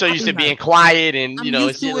just you so used to being quiet and, you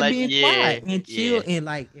know, shit like, quiet and chill. And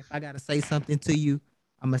like, if I gotta say something to you,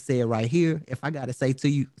 I'm gonna say it right here. If I gotta say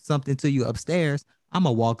something to you upstairs, I'm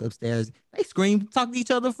gonna walk upstairs. They scream, talk to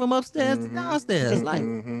each other from upstairs to downstairs. Like,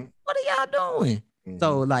 what are y'all doing?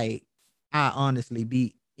 So like, I honestly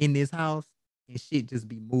be in this house and shit just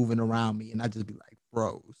be moving around me, and I just be like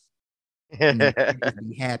froze. And it just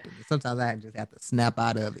be happening. Sometimes I just have to snap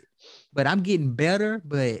out of it. But I'm getting better,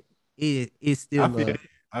 but it's still.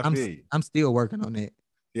 I'm still working on it.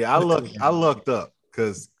 Yeah, I lucked up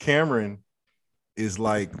because Cameron is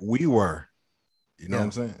like we were. You know what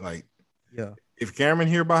I'm saying? Like, if Cameron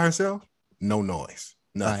here by herself, no noise,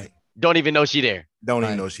 nothing. Right. Don't even know she there. Don't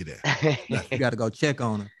even know she there. You got to go check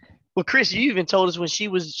on her. Well, Chris, you even told us when she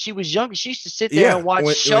was younger, she used to sit there and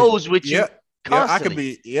watch shows with you. Yeah, I could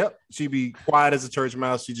be. Yep, she be quiet as a church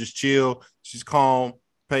mouse. She just chill. She's calm,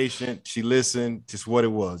 patient. She listened. Just what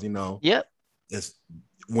it was, you know. Yep. It's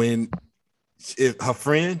when her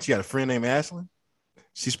friend, she got a friend named Ashlyn.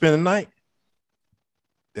 She spent the night.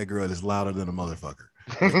 That girl is louder than a motherfucker.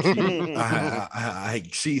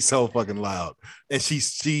 She's so fucking loud, and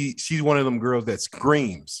she's one of them girls that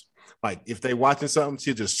screams. Like, if they watching something,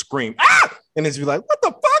 she'll just scream, ah! And it's be like, what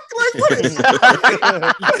the fuck? Like,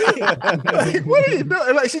 what are you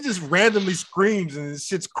doing? Like, she just randomly screams, and this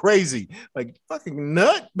shit's crazy. Like, fucking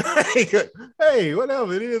nut. Like, hey,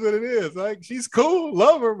 whatever, it is what it is. Like, she's cool,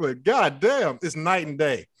 love her, but goddamn, it's night and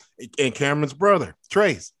day. And Cameron's brother,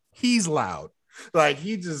 Trace, he's loud. Like,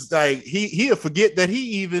 he just like he'll forget that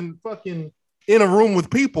he even fucking in a room with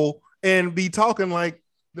people and be talking like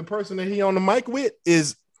the person that he on the mic with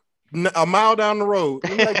is a mile down the road.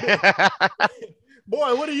 I'm like,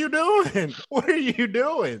 boy, what are you doing? What are you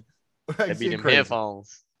doing? Like, That'd be shit them crazy.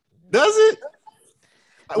 headphones. Does it?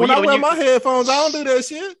 When I wear you- my headphones, I don't do that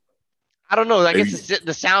shit. I don't know. I Maybe- guess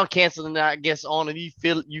the sound canceling, I guess, on, and you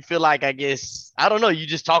feel like, I guess, I don't know. You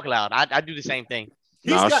just talk loud. I do the same thing.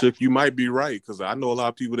 Nah, Shook, you might be right because I know a lot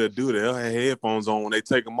of people that do that. They'll have headphones on when they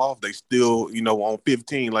take them off. They still, on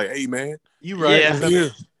 15. Like, hey man, You right? Yeah.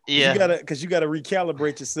 Yeah, because you gotta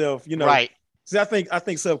recalibrate yourself. Right. See, I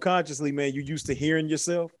think subconsciously, man, you're used to hearing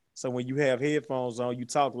yourself. So when you have headphones on, you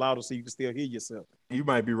talk louder so you can still hear yourself. You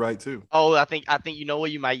might be right too. Oh, I think you know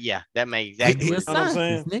what you might. Yeah, that may exactly. You're what a it is.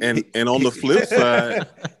 scientist, nigga. and on the flip side,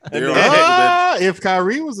 there are people Ah, if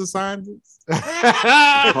Kyrie was a scientist, So, hey,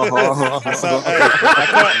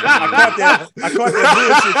 I caught that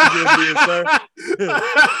bullshit you just did, sir.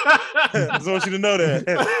 I just want you to know that.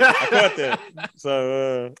 I caught that.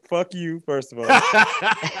 So fuck you, first of all.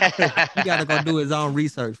 He gotta go do his own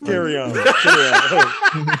research. first. Carry on.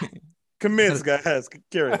 Commence, guys.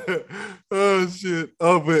 Carry on. Oh shit!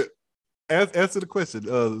 Oh, but answer the question,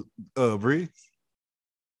 Bree.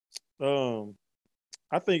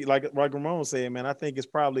 I think like Ramon said, man, I think it's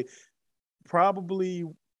probably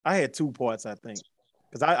I had 2 parts, I think.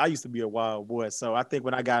 Because I used to be a wild boy. So I think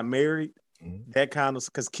when I got married, that kind of,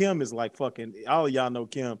 because Kim is like fucking, all of y'all know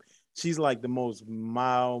Kim. She's like the most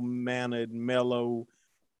mild-mannered, mellow.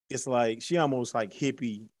 It's like she almost like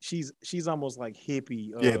hippie. She's almost like hippie.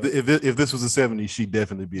 Yeah, if this was the '70s, she'd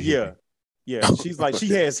definitely be a hippie. Yeah. She's like, she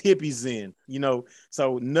has hippies in,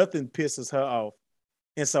 so nothing pisses her off.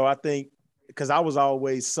 And so I think, because I was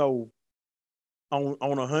always so on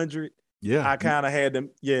 100, Yeah, I kind of had to,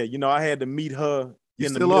 I had to meet her. you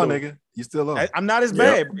in still the are, middle. nigga. You still are. I'm not as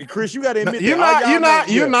bad, Chris. You got to admit You're that.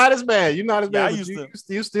 you're not as bad. You're not as Yeah, bad. I but used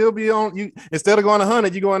you still be on. You instead of going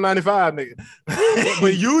 100, you going 95, nigga.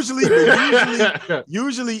 But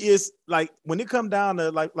usually it's like when it come down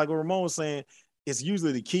to like what Ramon was saying, it's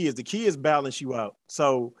usually the kids. The kids balance you out.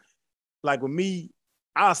 So like with me,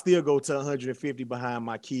 I'll still go to 150 behind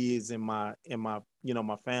my kids and my my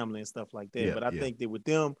family and stuff like that. Yeah, but I yeah. think that with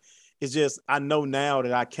them, it's just I know now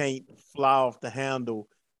that I can't fly off the handle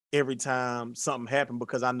every time something happened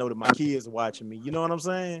because I know that my kids are watching me. You know what I'm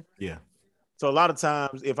saying? Yeah. So a lot of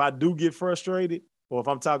times if I do get frustrated or if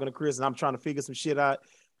I'm talking to Chris and I'm trying to figure some shit out,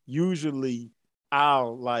 usually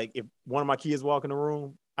I'll like, if one of my kids walk in the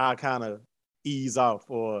room, I'll kind of ease off,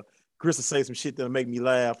 or Chris will say some shit that'll make me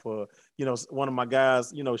laugh, or, one of my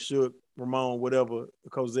guys, Shook, Ramon, whatever,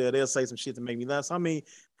 Cozell, they'll say some shit to make me laugh. So, I mean,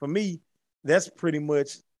 for me, that's pretty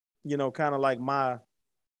much, kind of like my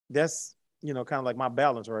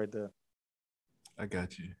balance right there. I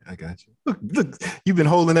got you. Look, you've been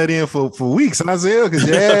holding that in for weeks, Isaiah, because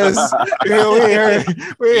Jazz, we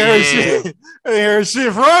ain't heard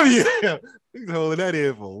shit from you. You've been holding that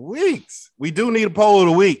in for weeks. We do need a poll of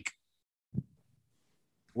the week.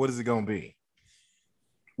 What is it going to be?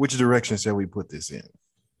 Which direction shall we put this in?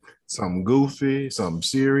 Something goofy, something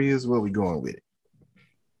serious? Where are we going with it?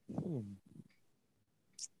 I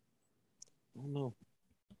don't know.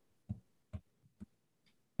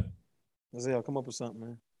 Isaiah, come up with something,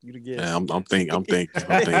 man. You the guest. Yeah, I'm thinking.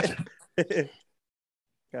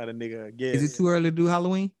 Got a nigga guess. Is it too early to do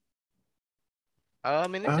Halloween? I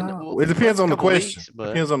mean, It depends on the couple question. weeks, but-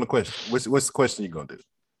 Depends on the question. What's the question you gonna do?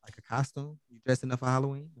 Like a costume? You dressing up for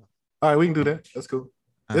Halloween? All right, we can do that. That's cool.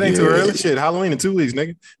 It ain't too Yeah. early. Shit, Halloween in 2 weeks,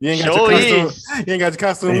 nigga. You ain't got Sure your costume. is. You ain't got your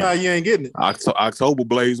costume now. You ain't getting it. October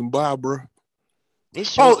blazing by, bro.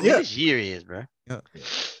 This year is, bro.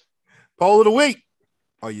 Poll of the week.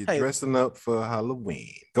 Are you Hey. dressing up for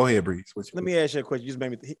Halloween? Go ahead, Breeze. Let me ask you a question. You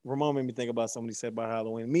just Ramon made me think about something he said about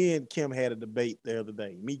Halloween. Me and Kim had a debate the other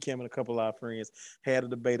day. Me, Kim, and a couple of our friends had a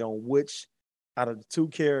debate on which out of the 2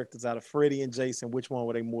 characters, out of Freddy and Jason, which one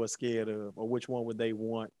were they more scared of, or which one would they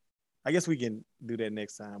want? I guess we can do that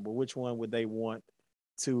next time, but which one would they want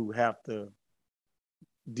to have to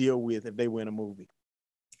deal with if they win a movie?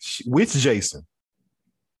 Which Jason?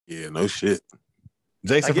 Yeah, no shit.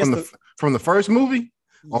 Jason from the first movie,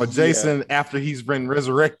 or Jason after he's been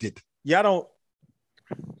resurrected? Yeah, I don't.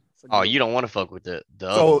 Oh, you don't want to fuck with the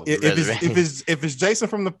So other if it's Jason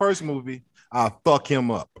from the first movie, I'll fuck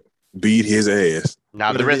him up. Beat his ass.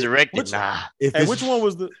 Nah, the resurrected. Nah. Hey, which one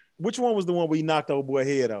was the one where he knocked the old boy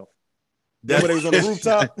head off? That when he was on the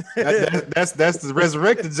rooftop. That's the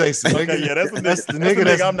resurrected Jason. Nigga. Okay, yeah, that's the nigga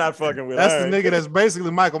nigga I'm not fucking with. That's All the right. nigga that's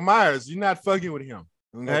basically Michael Myers. You're not fucking with him.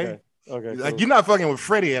 Okay. Okay. Like Cool. you're not fucking with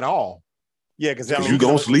Freddy at all. Yeah, because you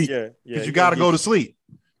gonna sleep. Yeah, Because you gotta go to sleep.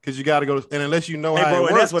 Because you gotta go to, and unless you know Hey, how bro, it and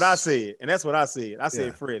works, that's what I said. I said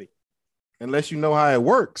Yeah. Freddy. unless you know how it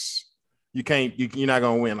works, you can't. You're not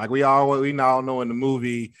gonna win. Like we all know in the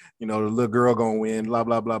movie, the little girl gonna win. Blah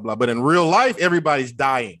blah blah blah. But in real life, everybody's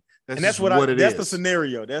dying. That's the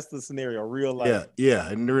scenario. That's the scenario. Real life. Yeah.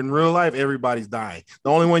 And in real life, everybody's dying. The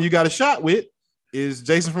only one you got a shot with is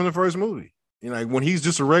Jason from the first movie. Like when he's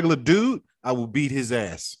just a regular dude, I will beat his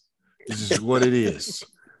ass. This is what it is.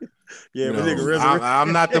 Yeah,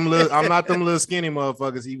 I'm not them little skinny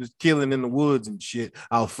motherfuckers he was killing in the woods and shit.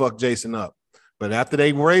 I'll fuck Jason up. But after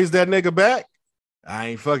they raised that nigga back, I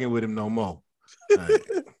ain't fucking with him no more. Right.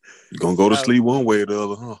 You gonna go to sleep one way or the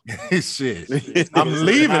other, huh? Shit. I'm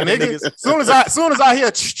leaving, nigga. Soon as I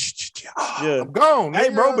hear I'm gone. Hey,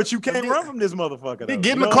 nigga. bro, but you can't run from this motherfucker.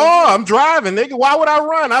 Get in the car. I'm driving, nigga. Why would I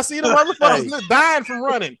run? I see the motherfuckers dying from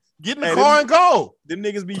running. Get in the car and go. Them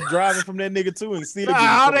niggas be driving from that nigga too and see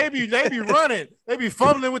they be running. They be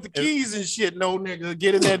fumbling with the keys and shit. No, nigga,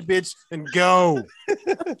 get in that bitch and go.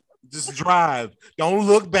 Just drive. Don't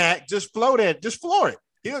look back. Just floor it.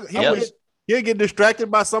 He'll get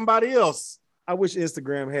distracted by somebody else. I wish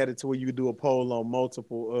Instagram had it to where you could do a poll on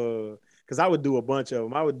multiple because I would do a bunch of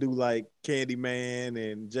them. I would do like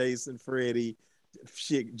Candyman and Jason, Freddy,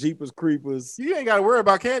 shit, Jeepers Creepers. You ain't got to worry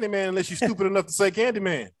about Candyman unless you're stupid enough to say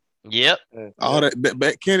Candyman. Yep. All that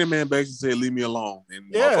Candyman basically said, "Leave me alone."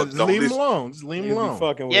 And just leave him alone. Just leave him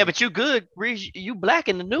alone. Yeah, but you good. You black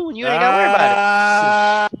in the new one. You ain't got to worry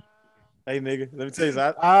about it. Hey nigga, let me tell you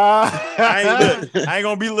something. I ain't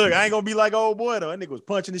gonna be like old boy though. That nigga was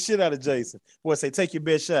punching the shit out of Jason. Boy, say take your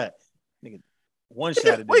best shot, nigga. One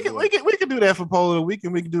shot. We can do that for Polo of the Week,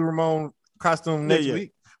 and we can do Ramon costume next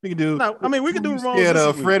week. We can do. No, I mean we can do Ramon.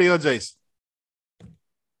 Yeah, Freddy or Jason.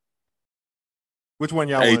 Which one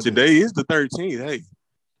y'all? Hey, today is the 13th. Hey,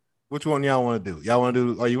 which one y'all want to do? Y'all want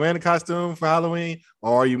to do? Are you wearing a costume for Halloween,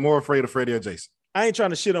 or are you more afraid of Freddy or Jason? I ain't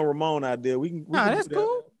trying to shit on Ramon out there. We can that's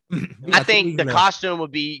cool. I think the costume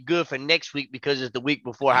would be good for next week because it's the week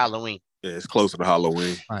before Halloween. Yeah, it's closer to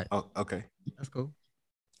Halloween. All right. Oh, okay. That's cool.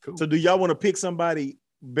 So do y'all want to pick somebody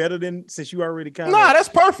better than since you already kind of? Nah, that's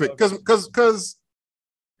perfect. Because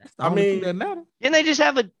I mean, that matter. Didn't they just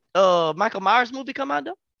have a Michael Myers movie come out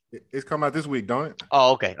though? It's come out this week, don't it?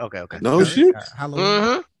 Oh, okay. No shit.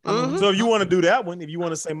 Halloween. So if you want to do that one, if you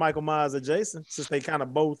want to say Michael Myers or Jason, since they kind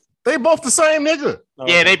of both. They both the same nigga.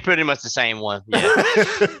 Yeah, they pretty much the same one. Yeah.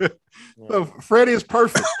 So Freddy is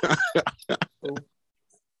perfect.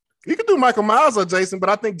 You can do Michael Myers or Jason, but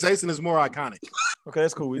I think Jason is more iconic. Okay,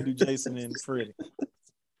 that's cool. We do Jason and Freddy.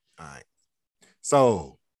 All right.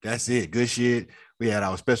 So that's it. Good shit. We had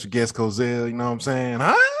our special guest, Cozell. You know what I'm saying?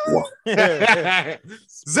 Huh?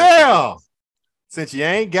 Zell, since you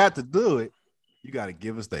ain't got to do it, you got to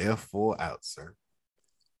give us the F4 out, sir.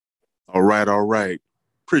 All right.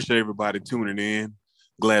 Appreciate everybody tuning in.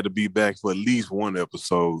 Glad to be back for at least one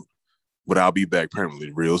episode, but I'll be back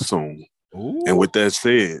permanently real soon. Ooh. And with that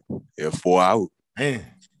said, F4 out. Man,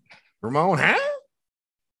 Ramon, huh?